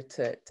pleasure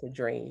to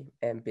dream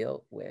and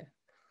build with.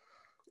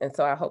 And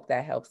so I hope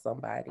that helps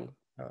somebody.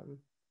 I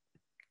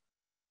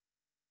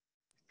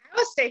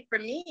would say for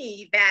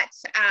me that,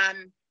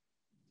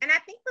 and I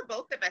think for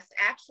both of us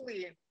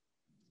actually,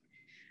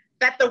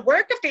 that the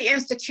work of the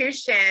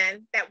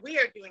institution that we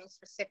are doing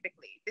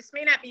specifically, this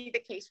may not be the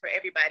case for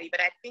everybody,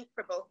 but I think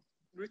for both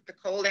Ruth,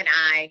 Nicole, and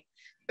I,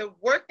 the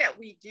work that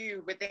we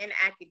do within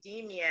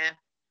academia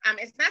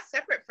is not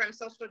separate from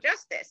social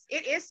justice.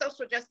 It is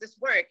social justice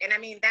work. And I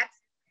mean,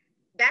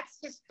 that's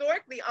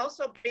historically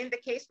also been the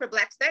case for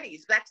Black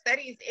Studies. Black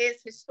Studies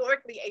is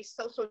historically a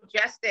social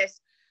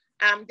justice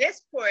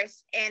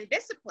discourse and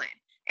discipline.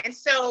 And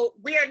so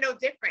we are no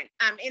different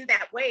in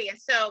that way. And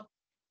so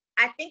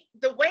I think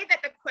the way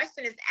that the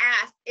question is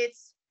asked,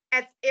 it's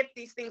as if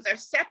these things are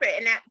separate,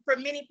 and that for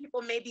many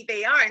people, maybe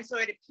they are. And so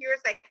it appears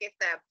like it's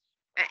a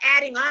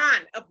adding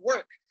on of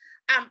work.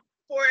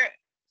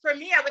 For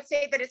me, I would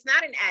say that it's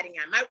not an adding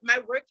on. My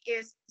work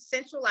is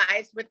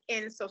centralized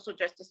within social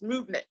justice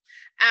movement.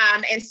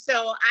 And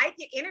so I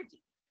get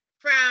energy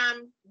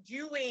from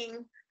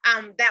doing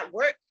that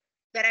work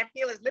that I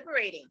feel is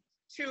liberating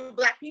to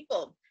Black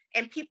people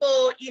and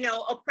people,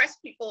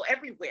 oppressed people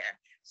everywhere.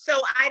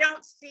 So I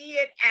don't see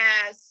it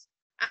as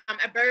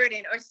a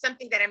burden or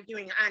something that I'm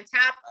doing on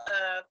top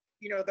of,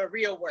 the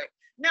real work.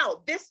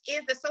 No, the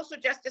social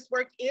justice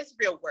work is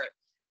real work.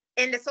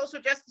 And the social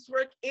justice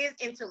work is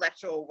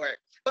intellectual work,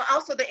 but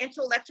also the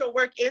intellectual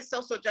work is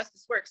social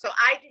justice work. So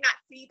I do not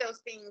see those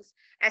things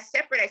as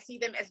separate. I see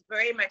them as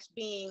very much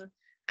being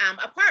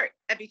a part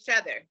of each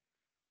other.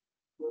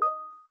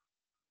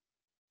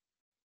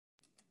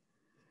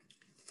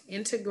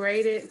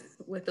 Integrated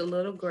with a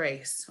little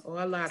grace, or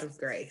a lot of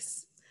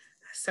grace.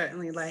 I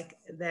certainly like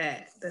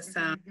that, the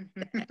sound.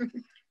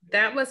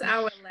 That was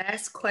our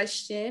last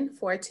question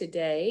for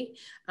today.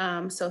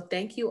 So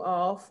thank you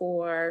both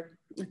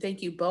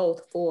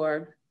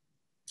for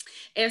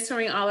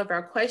answering all of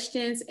our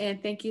questions,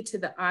 and thank you to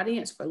the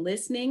audience for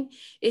listening.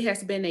 It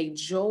has been a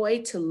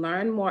joy to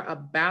learn more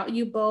about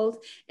you both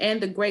and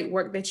the great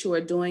work that you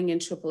are doing in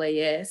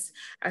AAAS.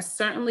 I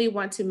certainly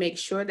want to make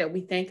sure that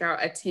we thank our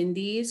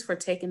attendees for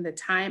taking the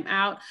time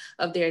out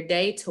of their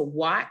day to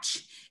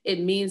watch. It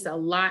means a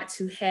lot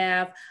to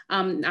have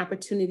an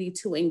opportunity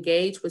to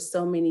engage with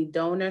so many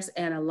donors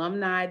and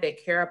alumni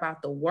that care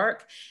about the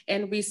work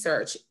and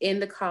research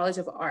in the College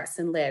of Arts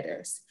and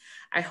Letters.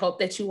 I hope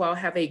that you all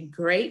have a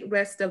great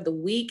rest of the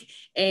week,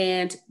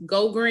 and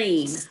go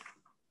green.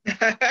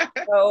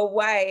 Go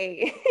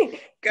white.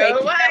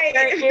 Go white.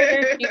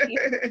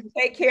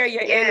 Take care of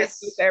your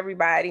energy,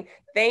 everybody.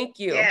 Thank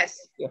you.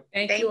 Yes.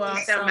 Thank you all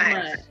so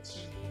much.